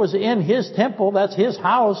potter. He was in his temple. That's his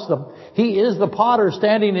house. He is the potter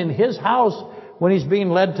standing in his house when he's being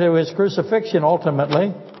led to his crucifixion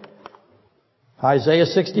ultimately. Isaiah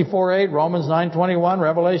 64:8, Romans 9:21,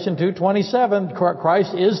 Revelation 2:27.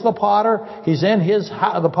 Christ is the potter. He's in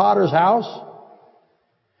the potter's house.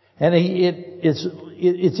 And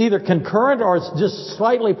it's either concurrent or it's just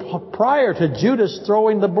slightly prior to Judas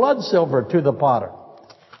throwing the blood silver to the potter.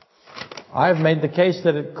 I've made the case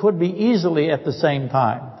that it could be easily at the same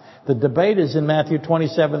time. The debate is in Matthew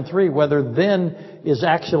 27:3, whether then is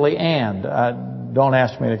actually and. Don't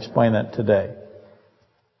ask me to explain that today.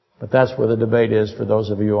 But that's where the debate is for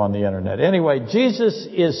those of you on the internet. Anyway, Jesus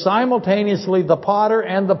is simultaneously the potter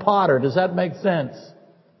and the potter. Does that make sense?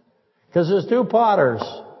 Because there's two potters.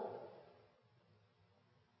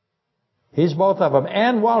 He's both of them.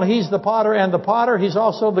 And while he's the potter and the potter, he's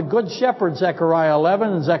also the good shepherd, Zechariah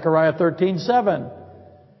 11 and Zechariah 13:7.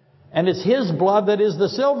 And it's his blood that is the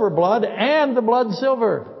silver blood and the blood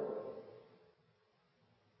silver.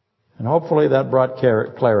 And hopefully that brought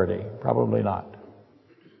clarity. Probably not.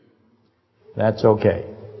 That's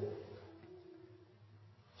okay.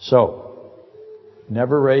 So,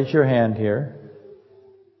 never raise your hand here.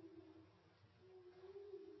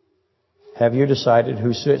 Have you decided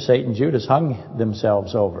who Satan and Judas hung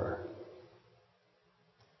themselves over?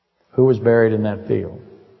 Who was buried in that field?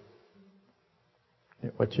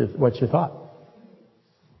 What's your thought?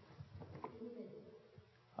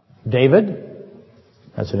 David?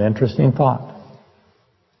 That's an interesting thought.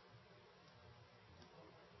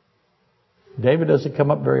 David doesn't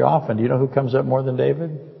come up very often. Do you know who comes up more than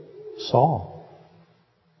David? Saul.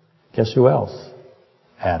 Guess who else?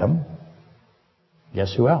 Adam.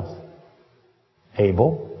 Guess who else?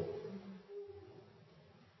 Abel.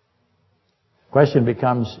 Question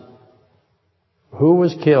becomes, who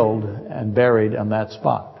was killed and buried on that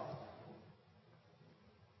spot?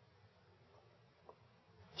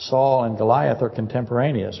 Saul and Goliath are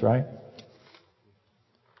contemporaneous, right?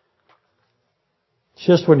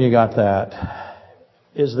 Just when you got that,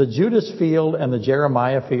 is the Judas field and the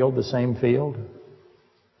Jeremiah field the same field?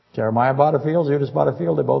 Jeremiah bought a field, Judas bought a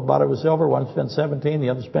field. They both bought it with silver. One spent 17, the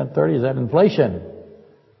other spent 30. Is that inflation?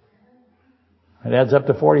 It adds up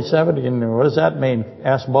to 47. And what does that mean?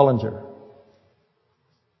 Ask Bullinger.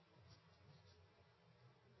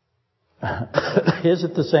 Is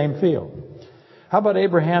it the same field? How about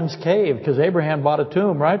Abraham's cave? Because Abraham bought a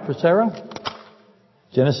tomb, right, for Sarah?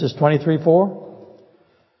 Genesis 23:4.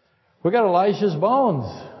 We got Elijah's bones.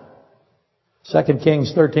 2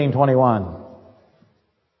 Kings 13:21.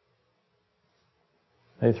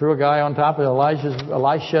 They threw a guy on top of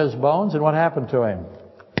Elisha's bones, and what happened to him?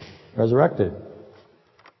 Resurrected.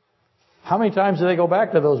 How many times do they go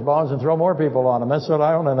back to those bones and throw more people on them? That's what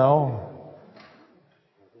I want to know.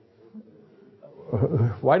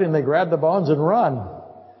 Why didn't they grab the bones and run?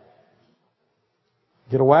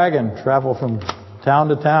 Get a wagon, travel from town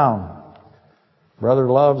to town. Brother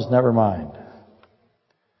loves, never mind.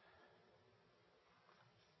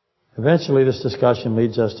 Eventually, this discussion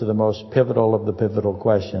leads us to the most pivotal of the pivotal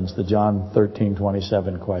questions, the John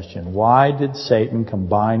 13:27 question. Why did Satan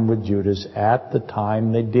combine with Judas at the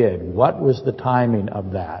time they did? What was the timing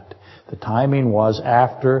of that? The timing was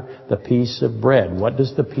after the piece of bread. What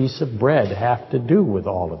does the piece of bread have to do with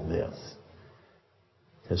all of this?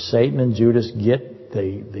 Because Satan and Judas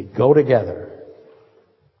they go together.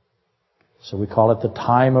 So we call it the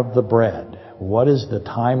time of the bread. What is the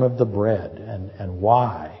time of the bread and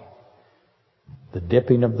why? The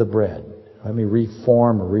dipping of the bread. Let me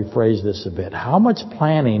reform or rephrase this a bit. How much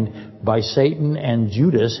planning by Satan and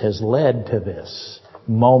Judas has led to this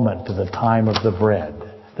moment, to the time of the bread,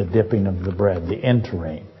 the dipping of the bread, the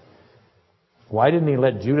entering? Why didn't he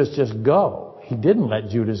let Judas just go? He didn't let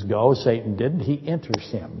Judas go. Satan didn't. He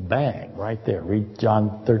enters him. Bang. Right there. Read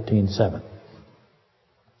John 13:7.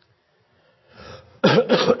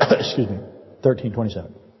 Excuse me.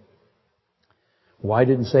 13:27. Why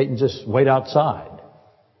didn't Satan just wait outside?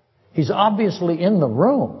 He's obviously in the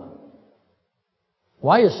room.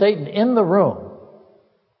 Why is Satan in the room?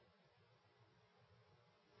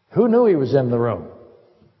 Who knew he was in the room?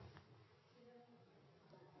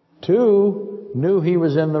 Two knew he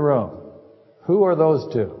was in the room. Who are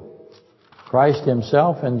those two? Christ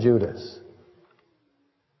himself and Judas.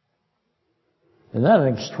 Isn't that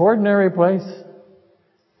an extraordinary place?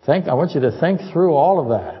 I want you to think through all of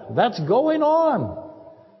that. That's going on.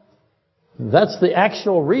 That's the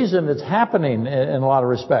actual reason it's happening in a lot of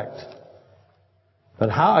respect. But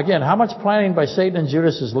how much planning by Satan and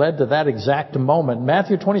Judas has led to that exact moment?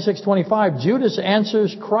 Matthew 26:25, Judas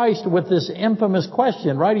answers Christ with this infamous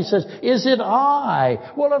question, right? He says, "Is it I?"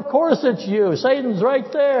 Well, of course it's you. Satan's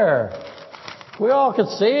right there. We all could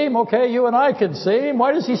see him. Okay, you and I could see him.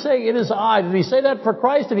 Why does he say, "It is I"? Did he say that for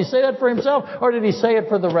Christ? Did he say that for himself? Or did he say it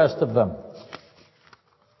for the rest of them?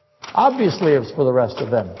 Obviously it's for the rest of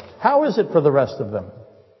them. How is it for the rest of them?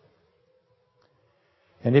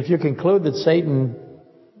 And if you conclude that Satan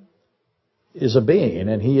is a being,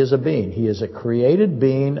 and he is a being, he is a created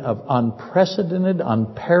being of unprecedented,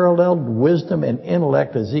 unparalleled wisdom and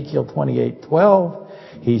intellect, Ezekiel 28:12.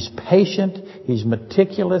 He's patient, he's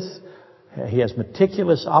meticulous, he has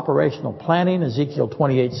meticulous operational planning, Ezekiel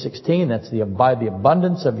 28:16. That's by the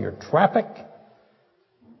abundance of your traffic.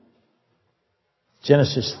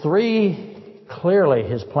 Genesis 3, clearly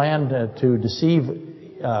his plan to deceive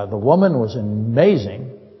the woman was amazing.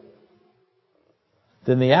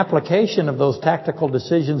 Then the application of those tactical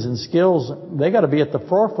decisions and skills, they got to be at the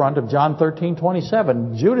forefront of John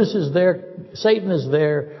 13:27. Judas is there, Satan is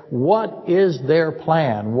there. What is their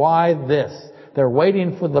plan? Why this? They're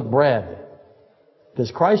waiting for the bread. Does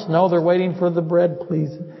Christ know they're waiting for the bread,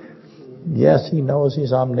 please? Yes, he knows.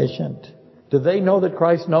 He's omniscient. Do they know that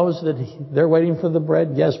Christ knows that they're waiting for the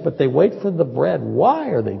bread? Yes, but they wait for the bread. Why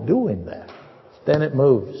are they doing that? Then it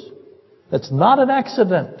moves. That's not an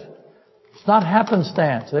accident. It's not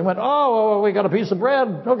happenstance. They went, oh, we got a piece of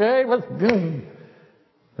bread. Okay, let's do.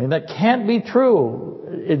 I mean, that can't be true.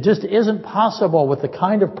 It just isn't possible with the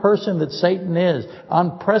kind of person that Satan is.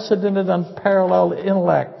 Unprecedented, unparalleled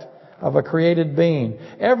intellect of a created being.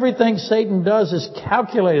 Everything Satan does is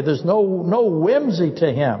calculated. There's no whimsy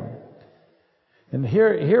to him. And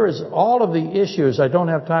here is all of the issues. I don't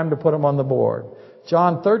have time to put them on the board.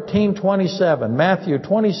 John 13:27, Matthew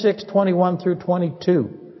 26:21 through 22,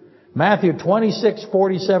 Matthew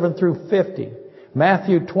 26:47 through 50,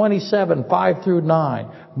 Matthew 27:5 through 9,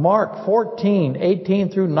 Mark 14:18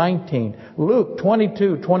 through 19, Luke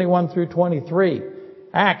 22:21 through 23,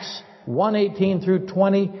 Acts 1:18 through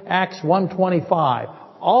 20, Acts 1:25.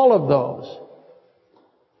 All of those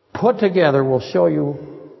put together will show you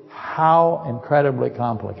how incredibly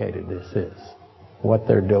complicated this is, what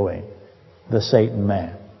they're doing, the Satan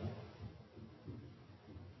man.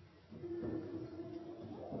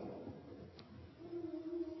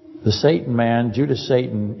 The Satan man, Judas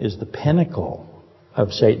Satan, is the pinnacle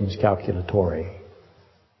of Satan's calculatory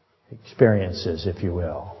experiences, if you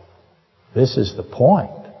will. This is the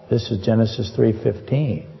point. This is Genesis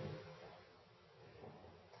 3:15.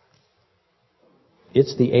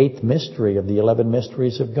 It's the 8th mystery of the 11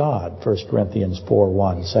 mysteries of God. 1 Corinthians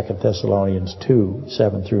 4:1, 2 Thessalonians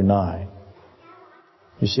 2:7 through 9.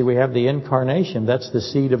 You see, we have the incarnation. That's the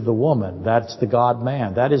seed of the woman. That's the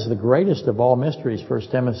God-man. That is the greatest of all mysteries.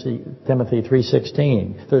 1 Timothy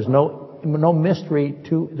 3:16. There's no mystery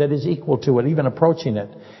that is equal to it, even approaching it.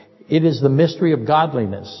 It is the mystery of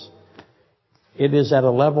godliness. It is at a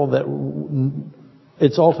level that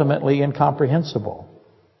it's ultimately incomprehensible.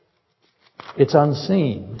 It's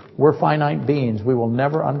unseen. We're finite beings. We will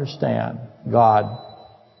never understand God.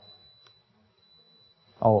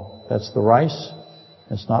 Oh, that's the rice?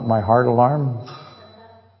 It's not my heart alarm?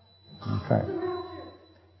 Okay.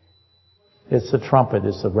 It's the trumpet.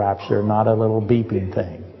 It's the rapture, not a little beeping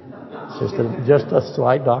thing. It's just a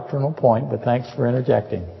slight doctrinal point, but thanks for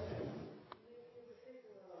interjecting.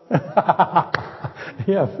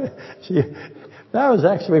 Yeah, that was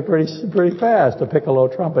actually pretty fast, a piccolo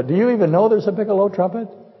trumpet. Do you even know there's a piccolo trumpet?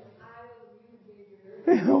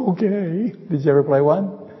 Okay. Did you ever play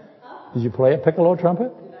one? Did you play a piccolo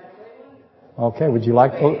trumpet? Okay, would you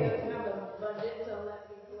like to?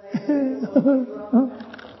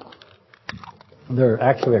 They're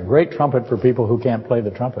actually a great trumpet for people who can't play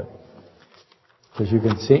the trumpet. Because you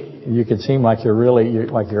can seem like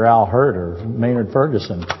you're Al Hurt or Maynard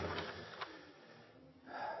Ferguson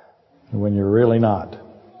when you're really not.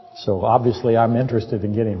 So obviously I'm interested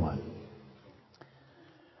in getting one.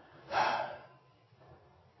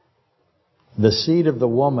 The seed of the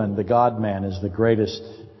woman, the God-man, is the greatest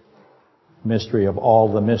mystery of all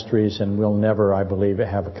the mysteries, and we'll never, I believe,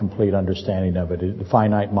 have a complete understanding of it. The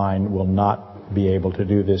finite mind will not be able to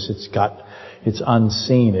do this. It's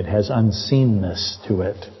unseen. It has unseenness to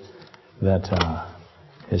it that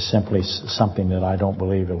is simply something that I don't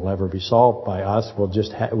believe will ever be solved by us.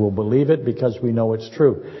 We'll believe it because we know it's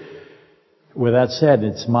true. With that said,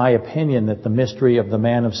 it's my opinion that the mystery of the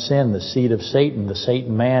man of sin, the seed of Satan, the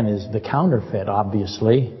Satan man, is the counterfeit,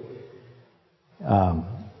 obviously,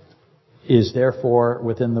 is therefore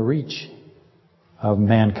within the reach of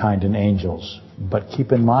mankind and angels. But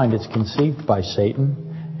keep in mind, it's conceived by Satan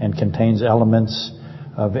and contains elements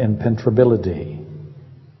of impenetrability,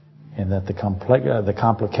 and that the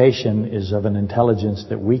complication is of an intelligence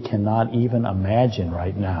that we cannot even imagine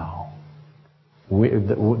right now.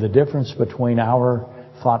 The difference between our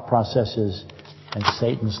thought processes and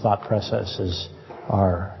Satan's thought processes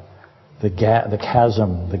are the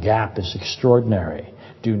chasm, the gap is extraordinary.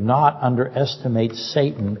 Do not underestimate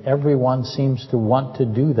Satan. Everyone seems to want to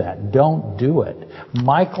do that. Don't do it.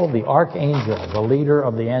 Michael, the archangel, the leader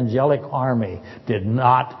of the angelic army, did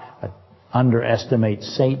not underestimate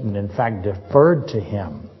Satan. In fact, deferred to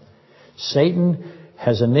him. Satan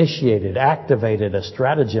has activated a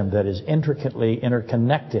stratagem that is intricately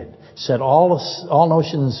interconnected. Set all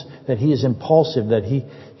notions that he is impulsive, that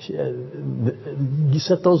you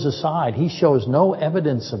set those aside. He shows no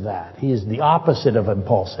evidence of that. He is the opposite of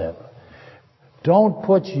impulsive. Don't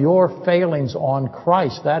put your failings on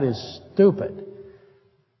Christ. That is stupid.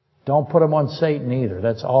 Don't put them on Satan either.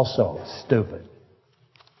 That's also stupid.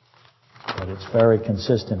 But it's very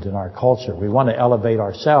consistent in our culture. We want to elevate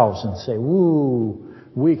ourselves and say, woo,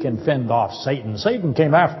 we can fend off Satan. Satan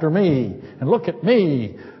came after me, and look at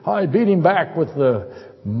me. I beat him back with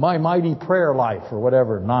my mighty prayer life, or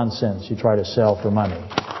whatever nonsense you try to sell for money.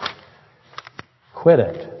 Quit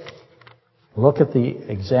it. Look at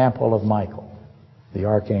the example of Michael, the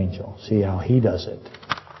archangel. See how he does it.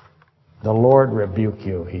 The Lord rebuke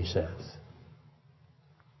you, he says.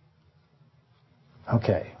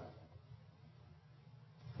 Okay.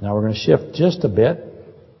 Now we're going to shift just a bit.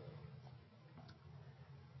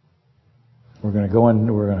 We're going to go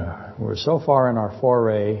in, we're so far in our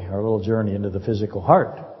foray, our little journey into the physical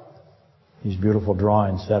heart. These beautiful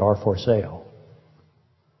drawings that are for sale.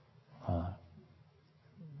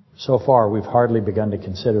 So far, we've hardly begun to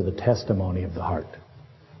consider the testimony of the heart.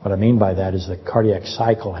 What I mean by that is the cardiac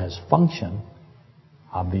cycle has function,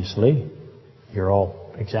 obviously. You're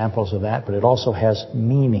all examples of that, but it also has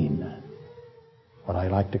meaning. What I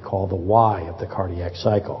like to call the why of the cardiac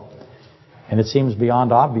cycle. And it seems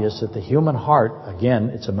beyond obvious that the human heart, again,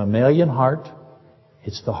 it's a mammalian heart.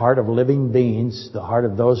 It's the heart of living beings, the heart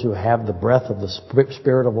of those who have the breath of the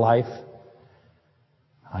spirit of life.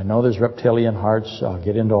 I know there's reptilian hearts. I'll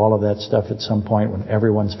get into all of that stuff at some point when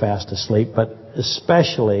everyone's fast asleep. But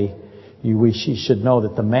especially, we should know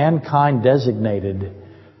that the mankind designated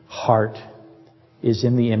heart is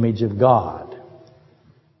in the image of God.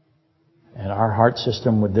 And our heart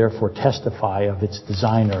system would therefore testify of its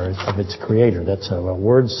designer, of its creator. That's a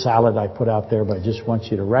word salad I put out there, but I just want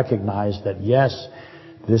you to recognize that yes,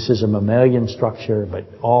 this is a mammalian structure, but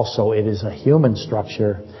also it is a human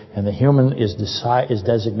structure, and the human is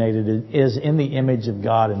designated is in the image of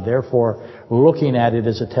God, and therefore looking at it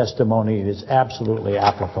as a testimony, it is absolutely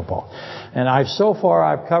applicable. And I've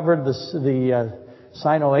covered the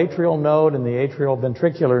sinoatrial node and the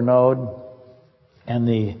atrioventricular node, and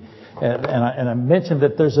I mentioned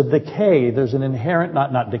that there's a delay. There's an inherent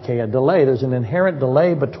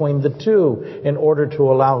delay between the two in order to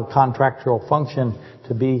allow contractual function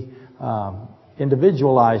to be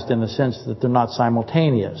individualized in the sense that they're not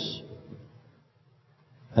simultaneous.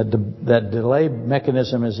 That delay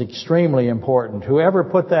mechanism is extremely important. Whoever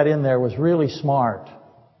put that in there was really smart.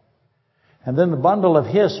 And then the bundle of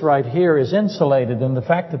His right here is insulated, and the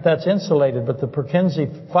fact that that's insulated, but the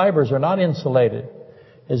Purkinje fibers are not insulated,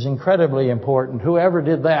 is incredibly important. Whoever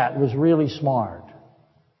did that was really smart.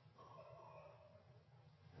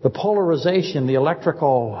 The polarization, the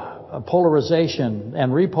electrical polarization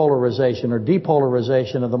and repolarization or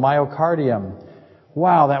depolarization of the myocardium,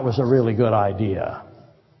 wow, that was a really good idea.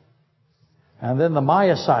 And then the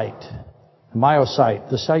myocyte,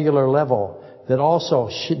 the cellular level, that also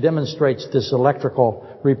demonstrates this electrical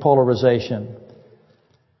repolarization.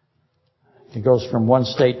 It goes from one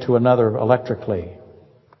state to another electrically.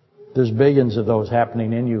 There's billions of those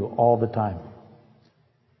happening in you all the time.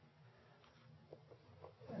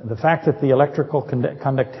 The fact that the electrical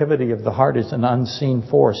conductivity of the heart is an unseen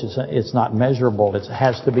force, it's not measurable, it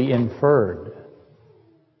has to be inferred.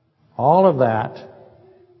 All of that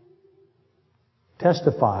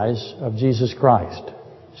testifies of Jesus Christ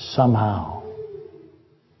somehow.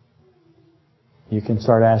 You can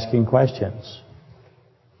start asking questions.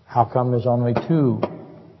 How come there's only 2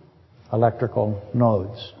 electrical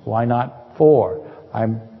nodes? Why not 4?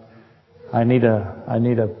 I need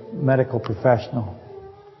a medical professional.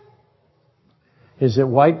 Is it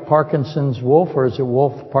white Parkinson's wolf, or is it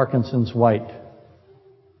wolf Parkinson's white?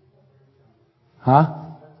 Huh?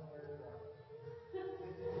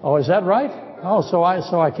 Oh, is that right? Oh, so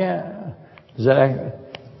I can't.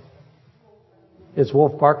 It's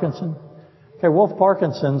wolf Parkinson? Okay, wolf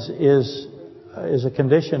Parkinson's is a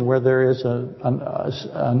condition where there is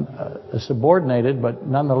a subordinated, but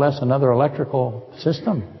nonetheless another electrical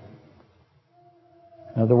system.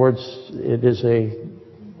 In other words, it is an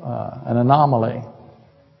anomaly.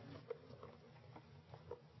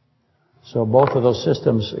 So both of those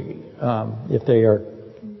systems, if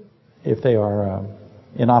they are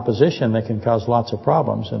in opposition, they can cause lots of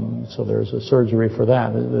problems, and so there's a surgery for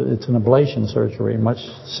that. It's an ablation surgery, much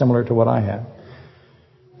similar to what I had.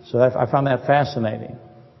 So I found that fascinating,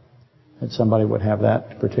 that somebody would have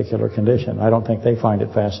that particular condition. I don't think they find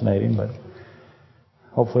it fascinating, but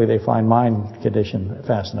hopefully they find my condition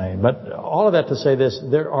fascinating. But all of that to say this,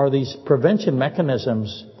 there are these prevention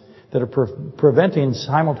mechanisms that are preventing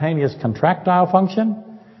simultaneous contractile function.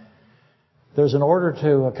 There's an order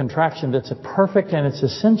to a contraction that's perfect and it's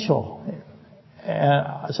essential.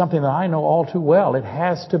 Something that I know all too well. It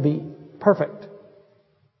has to be perfect.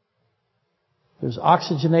 There's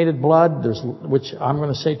oxygenated blood, which I'm going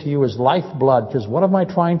to say to you is lifeblood, because what am I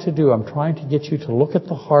trying to do? I'm trying to get you to look at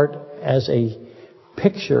the heart as a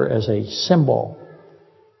picture, as a symbol.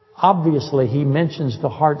 Obviously, he mentions the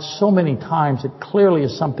heart so many times, it clearly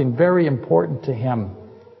is something very important to him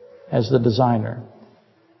as the designer.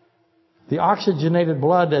 The oxygenated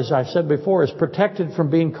blood, as I've said before, is protected from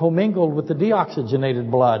being commingled with the deoxygenated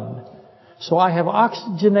blood. So I have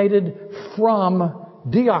oxygenated from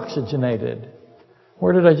deoxygenated.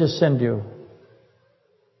 Where did I just send you?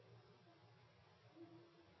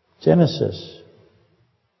 Genesis.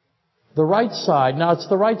 The right side. Now, it's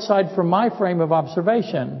the right side from my frame of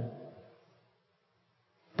observation.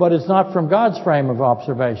 But it's not from God's frame of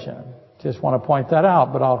observation. Just want to point that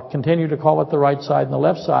out. But I'll continue to call it the right side and the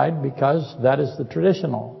left side because that is the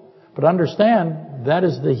traditional. But understand, that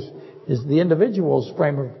is the individual's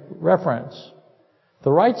frame of reference.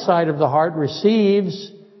 The right side of the heart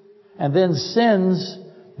receives and then sends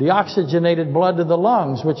the oxygenated blood to the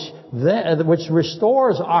lungs, which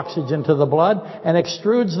restores oxygen to the blood and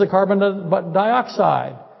extrudes the carbon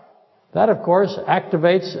dioxide. That, of course,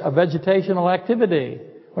 activates a vegetational activity,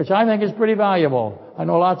 which I think is pretty valuable. I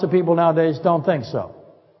know lots of people nowadays don't think so.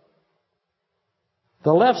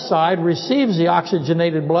 The left side receives the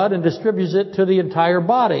oxygenated blood and distributes it to the entire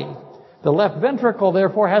body. The left ventricle,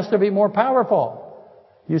 therefore, has to be more powerful.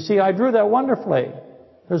 You see, I drew that wonderfully.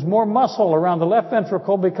 There's more muscle around the left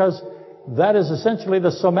ventricle because that is essentially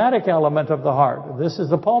the somatic element of the heart. This is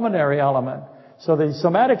the pulmonary element. So the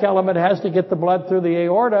somatic element has to get the blood through the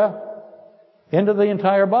aorta into the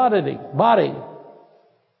entire body.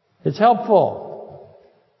 It's helpful.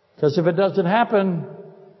 Because if it doesn't happen,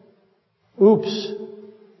 oops,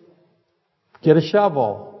 get a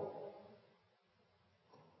shovel.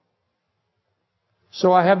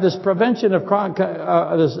 So I have this prevention of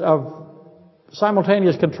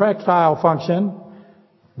simultaneous contractile function.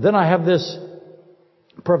 Then I have this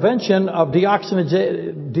prevention of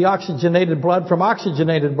deoxygenated blood from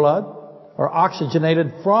oxygenated blood, or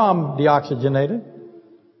oxygenated from deoxygenated.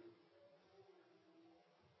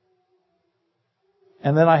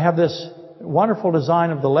 And then I have this wonderful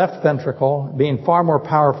design of the left ventricle being far more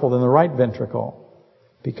powerful than the right ventricle,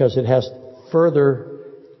 because it has further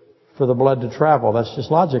for the blood to travel. That's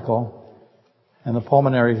just logical. And the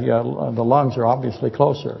pulmonary, the lungs are obviously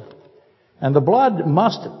closer. And the blood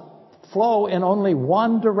must flow in only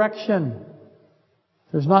one direction.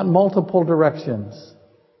 There's not multiple directions.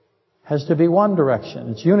 It has to be one direction.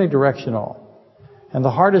 It's unidirectional. And the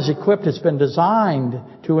heart is equipped, it's been designed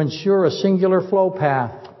to ensure a singular flow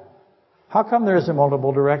path. How come there isn't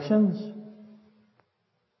multiple directions?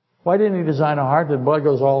 Why didn't he design a heart that blood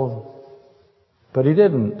goes all... But he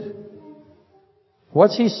didn't.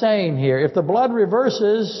 What's he saying here? If the blood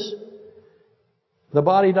reverses, the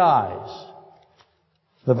body dies.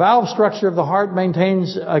 The valve structure of the heart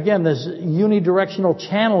maintains, again, this unidirectional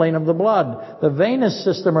channeling of the blood. The venous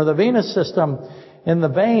system, or the venous system in the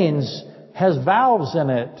veins, has valves in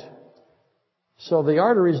it. So the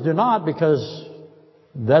arteries do not, because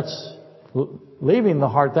that's leaving the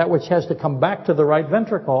heart. That which has to come back to the right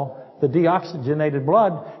ventricle, the deoxygenated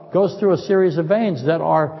blood, goes through a series of veins that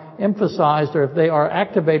are emphasized, or if they are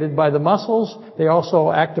activated by the muscles, they are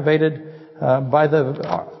also activated by the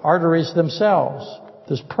arteries themselves.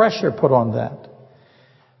 There's pressure put on that.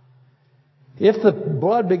 If the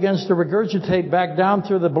blood begins to regurgitate back down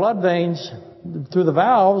through the blood veins, through the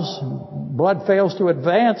valves, blood fails to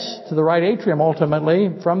advance to the right atrium ultimately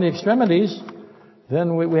from the extremities,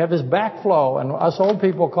 then we have this backflow, and us old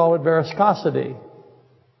people call it varicosity.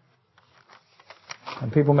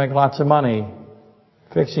 And people make lots of money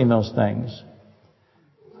fixing those things.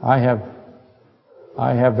 I have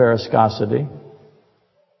varicosity,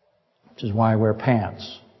 which is why I wear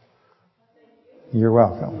pants. You're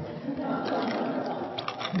welcome.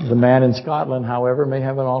 The man in Scotland, however, may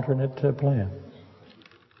have an alternate plan.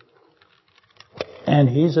 And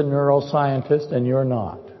he's a neuroscientist and you're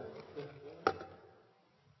not.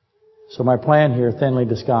 So my plan here, thinly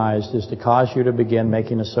disguised, is to cause you to begin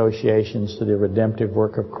making associations to the redemptive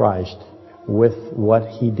work of Christ with what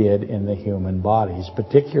He did in the human bodies,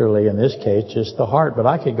 particularly in this case just the heart, but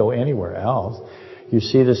I could go anywhere else. You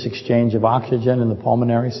see this exchange of oxygen in the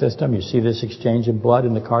pulmonary system. You see this exchange of blood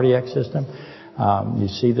in the cardiac system. You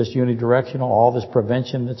see this unidirectional, all this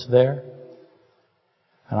prevention that's there.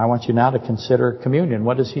 And I want you now to consider communion.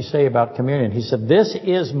 What does He say about communion? He said, "This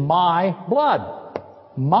is my blood."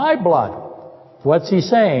 My blood. What's He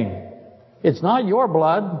saying? It's not your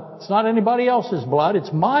blood. It's not anybody else's blood.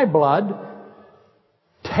 It's my blood.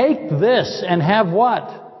 Take this and have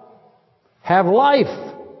what? Have life.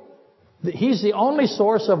 He's the only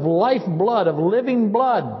source of life blood, of living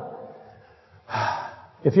blood.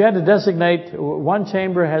 If you had to designate one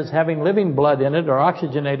chamber as having living blood in it, or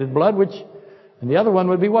oxygenated blood, and the other one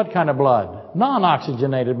would be what kind of blood?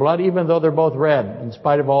 Non-oxygenated blood, even though they're both red, in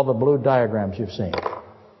spite of all the blue diagrams you've seen.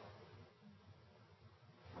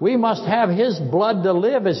 We must have His blood to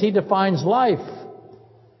live as He defines life.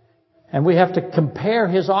 And we have to compare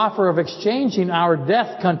His offer of exchanging our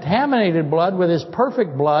death-contaminated blood with His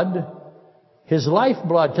perfect blood, His life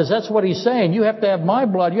blood, because that's what He's saying. You have to have my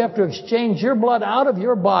blood. You have to exchange your blood out of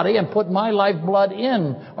your body and put my life blood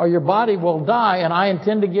in, or your body will die, and I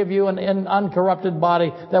intend to give you an uncorrupted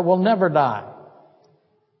body that will never die.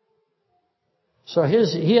 So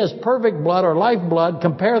He has perfect blood, or life blood.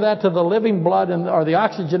 Compare that to the living blood, or the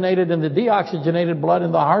oxygenated and the deoxygenated blood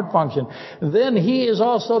in the heart function. Then He is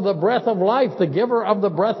also the breath of life, the giver of the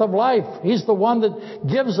breath of life. He's the one that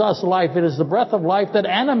gives us life. It is the breath of life that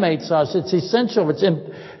animates us. It's essential.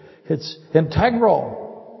 It's integral.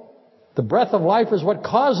 The breath of life is what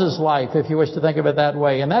causes life, if you wish to think of it that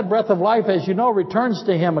way. And that breath of life, as you know, returns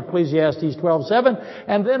to Him, Ecclesiastes 12:7.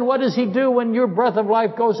 And then what does He do when your breath of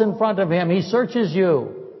life goes in front of Him? He searches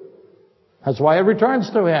you. That's why it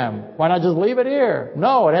returns to Him. Why not just leave it here?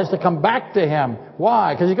 No, it has to come back to Him.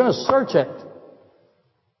 Why? Because He's going to search it.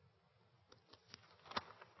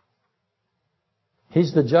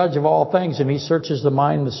 He's the judge of all things, and He searches the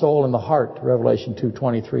mind, the soul, and the heart. Revelation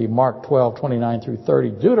 2:23, Mark 12:29 through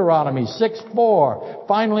 30, Deuteronomy 6:4.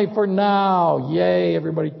 Finally, for now. Yay,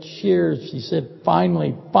 everybody cheers. He said,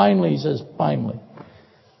 finally, finally. He says, finally.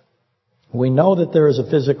 We know that there is a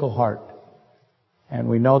physical heart, and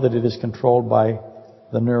we know that it is controlled by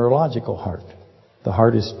the neurological heart. The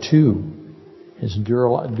heart is two. It's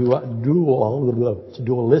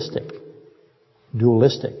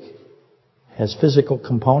dualistic. Has physical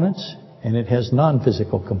components and it has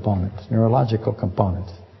non-physical components, neurological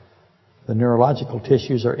components. The neurological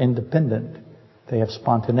tissues are independent. They have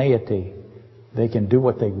spontaneity. They can do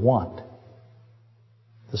what they want.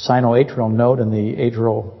 The sinoatrial node and the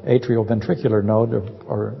atrioventricular node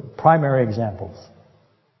are primary examples.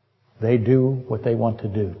 They do what they want to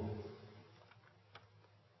do.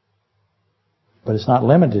 But it's not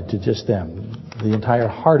limited to just them. The entire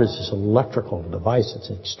heart is this electrical device. It's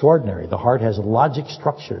extraordinary. The heart has logic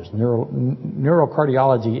structures.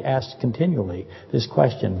 Neurocardiology asks continually this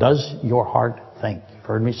question, does your heart think? You've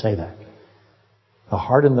heard me say that. The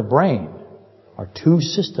heart and the brain are two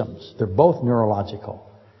systems. They're both neurological,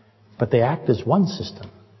 but they act as one system.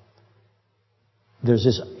 There's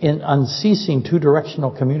this unceasing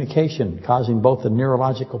two-directional communication causing both the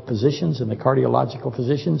neurological physicians and the cardiological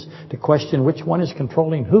physicians to question which one is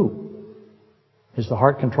controlling who. Is the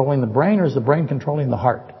heart controlling the brain, or is the brain controlling the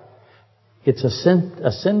heart? It's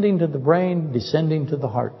ascending to the brain, descending to the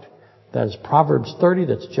heart. That is Proverbs 30,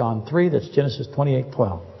 that's John 3, that's Genesis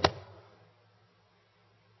 28:12.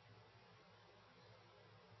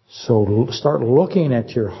 So start looking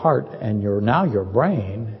at your heart and your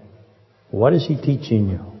brain. What is He teaching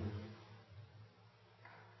you?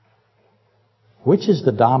 Which is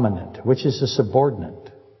the dominant? Which is the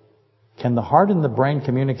subordinate? Can the heart and the brain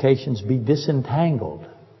communications be disentangled?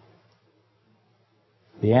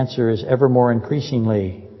 The answer is ever more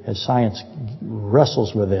increasingly, as science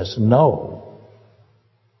wrestles with this, no.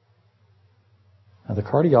 Now the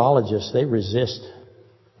cardiologists, they resist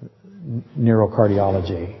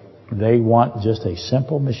neurocardiology. They want just a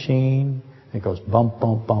simple machine. It goes bump,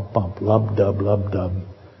 bump, bump, bump, lub, dub, lub, dub.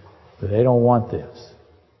 But they don't want this.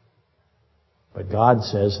 But God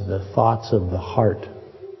says the thoughts of the heart.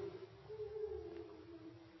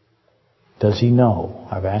 Does He know?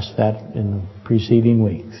 I've asked that in preceding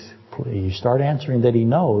weeks. You start answering that He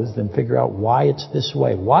knows, then figure out why it's this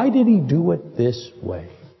way. Why did He do it this way?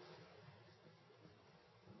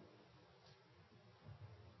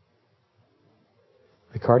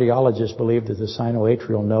 The cardiologists believe that the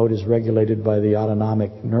sinoatrial node is regulated by the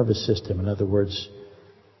autonomic nervous system. In other words,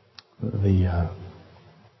 the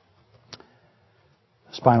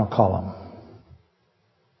spinal column.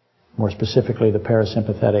 More specifically, the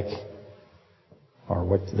parasympathetic, or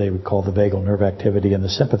what they would call the vagal nerve activity, and the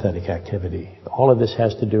sympathetic activity. All of this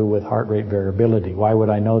has to do with heart rate variability. Why would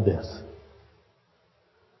I know this?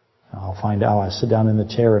 I'll find out. I'll sit down in the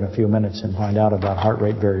chair in a few minutes and find out about heart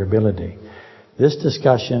rate variability. This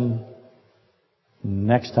discussion,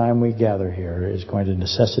 next time we gather here, is going to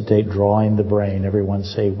necessitate drawing the brain. Everyone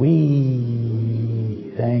say,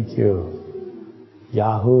 "Wee." Thank you.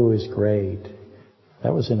 Yahoo is great.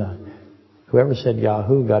 That was whoever said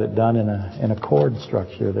Yahoo got it done in a chord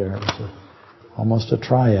structure there. It was almost a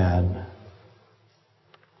triad.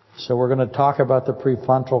 So we're going to talk about the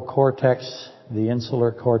prefrontal cortex, the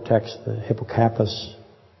insular cortex, the hippocampus,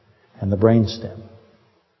 and the brainstem.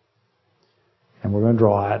 And we're going to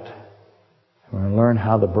draw it. We're going to learn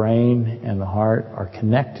how the brain and the heart are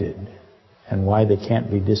connected and why they can't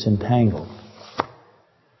be disentangled.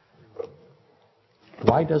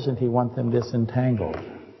 Why doesn't He want them disentangled?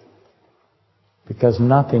 Because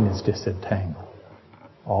nothing is disentangled.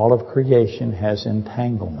 All of creation has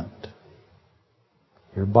entanglement.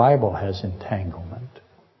 Your Bible has entanglement.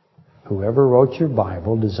 Whoever wrote your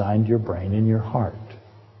Bible designed your brain and your heart.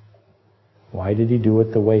 Why did He do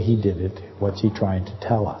it the way He did it? What's He trying to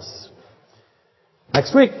tell us?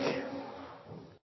 Next week.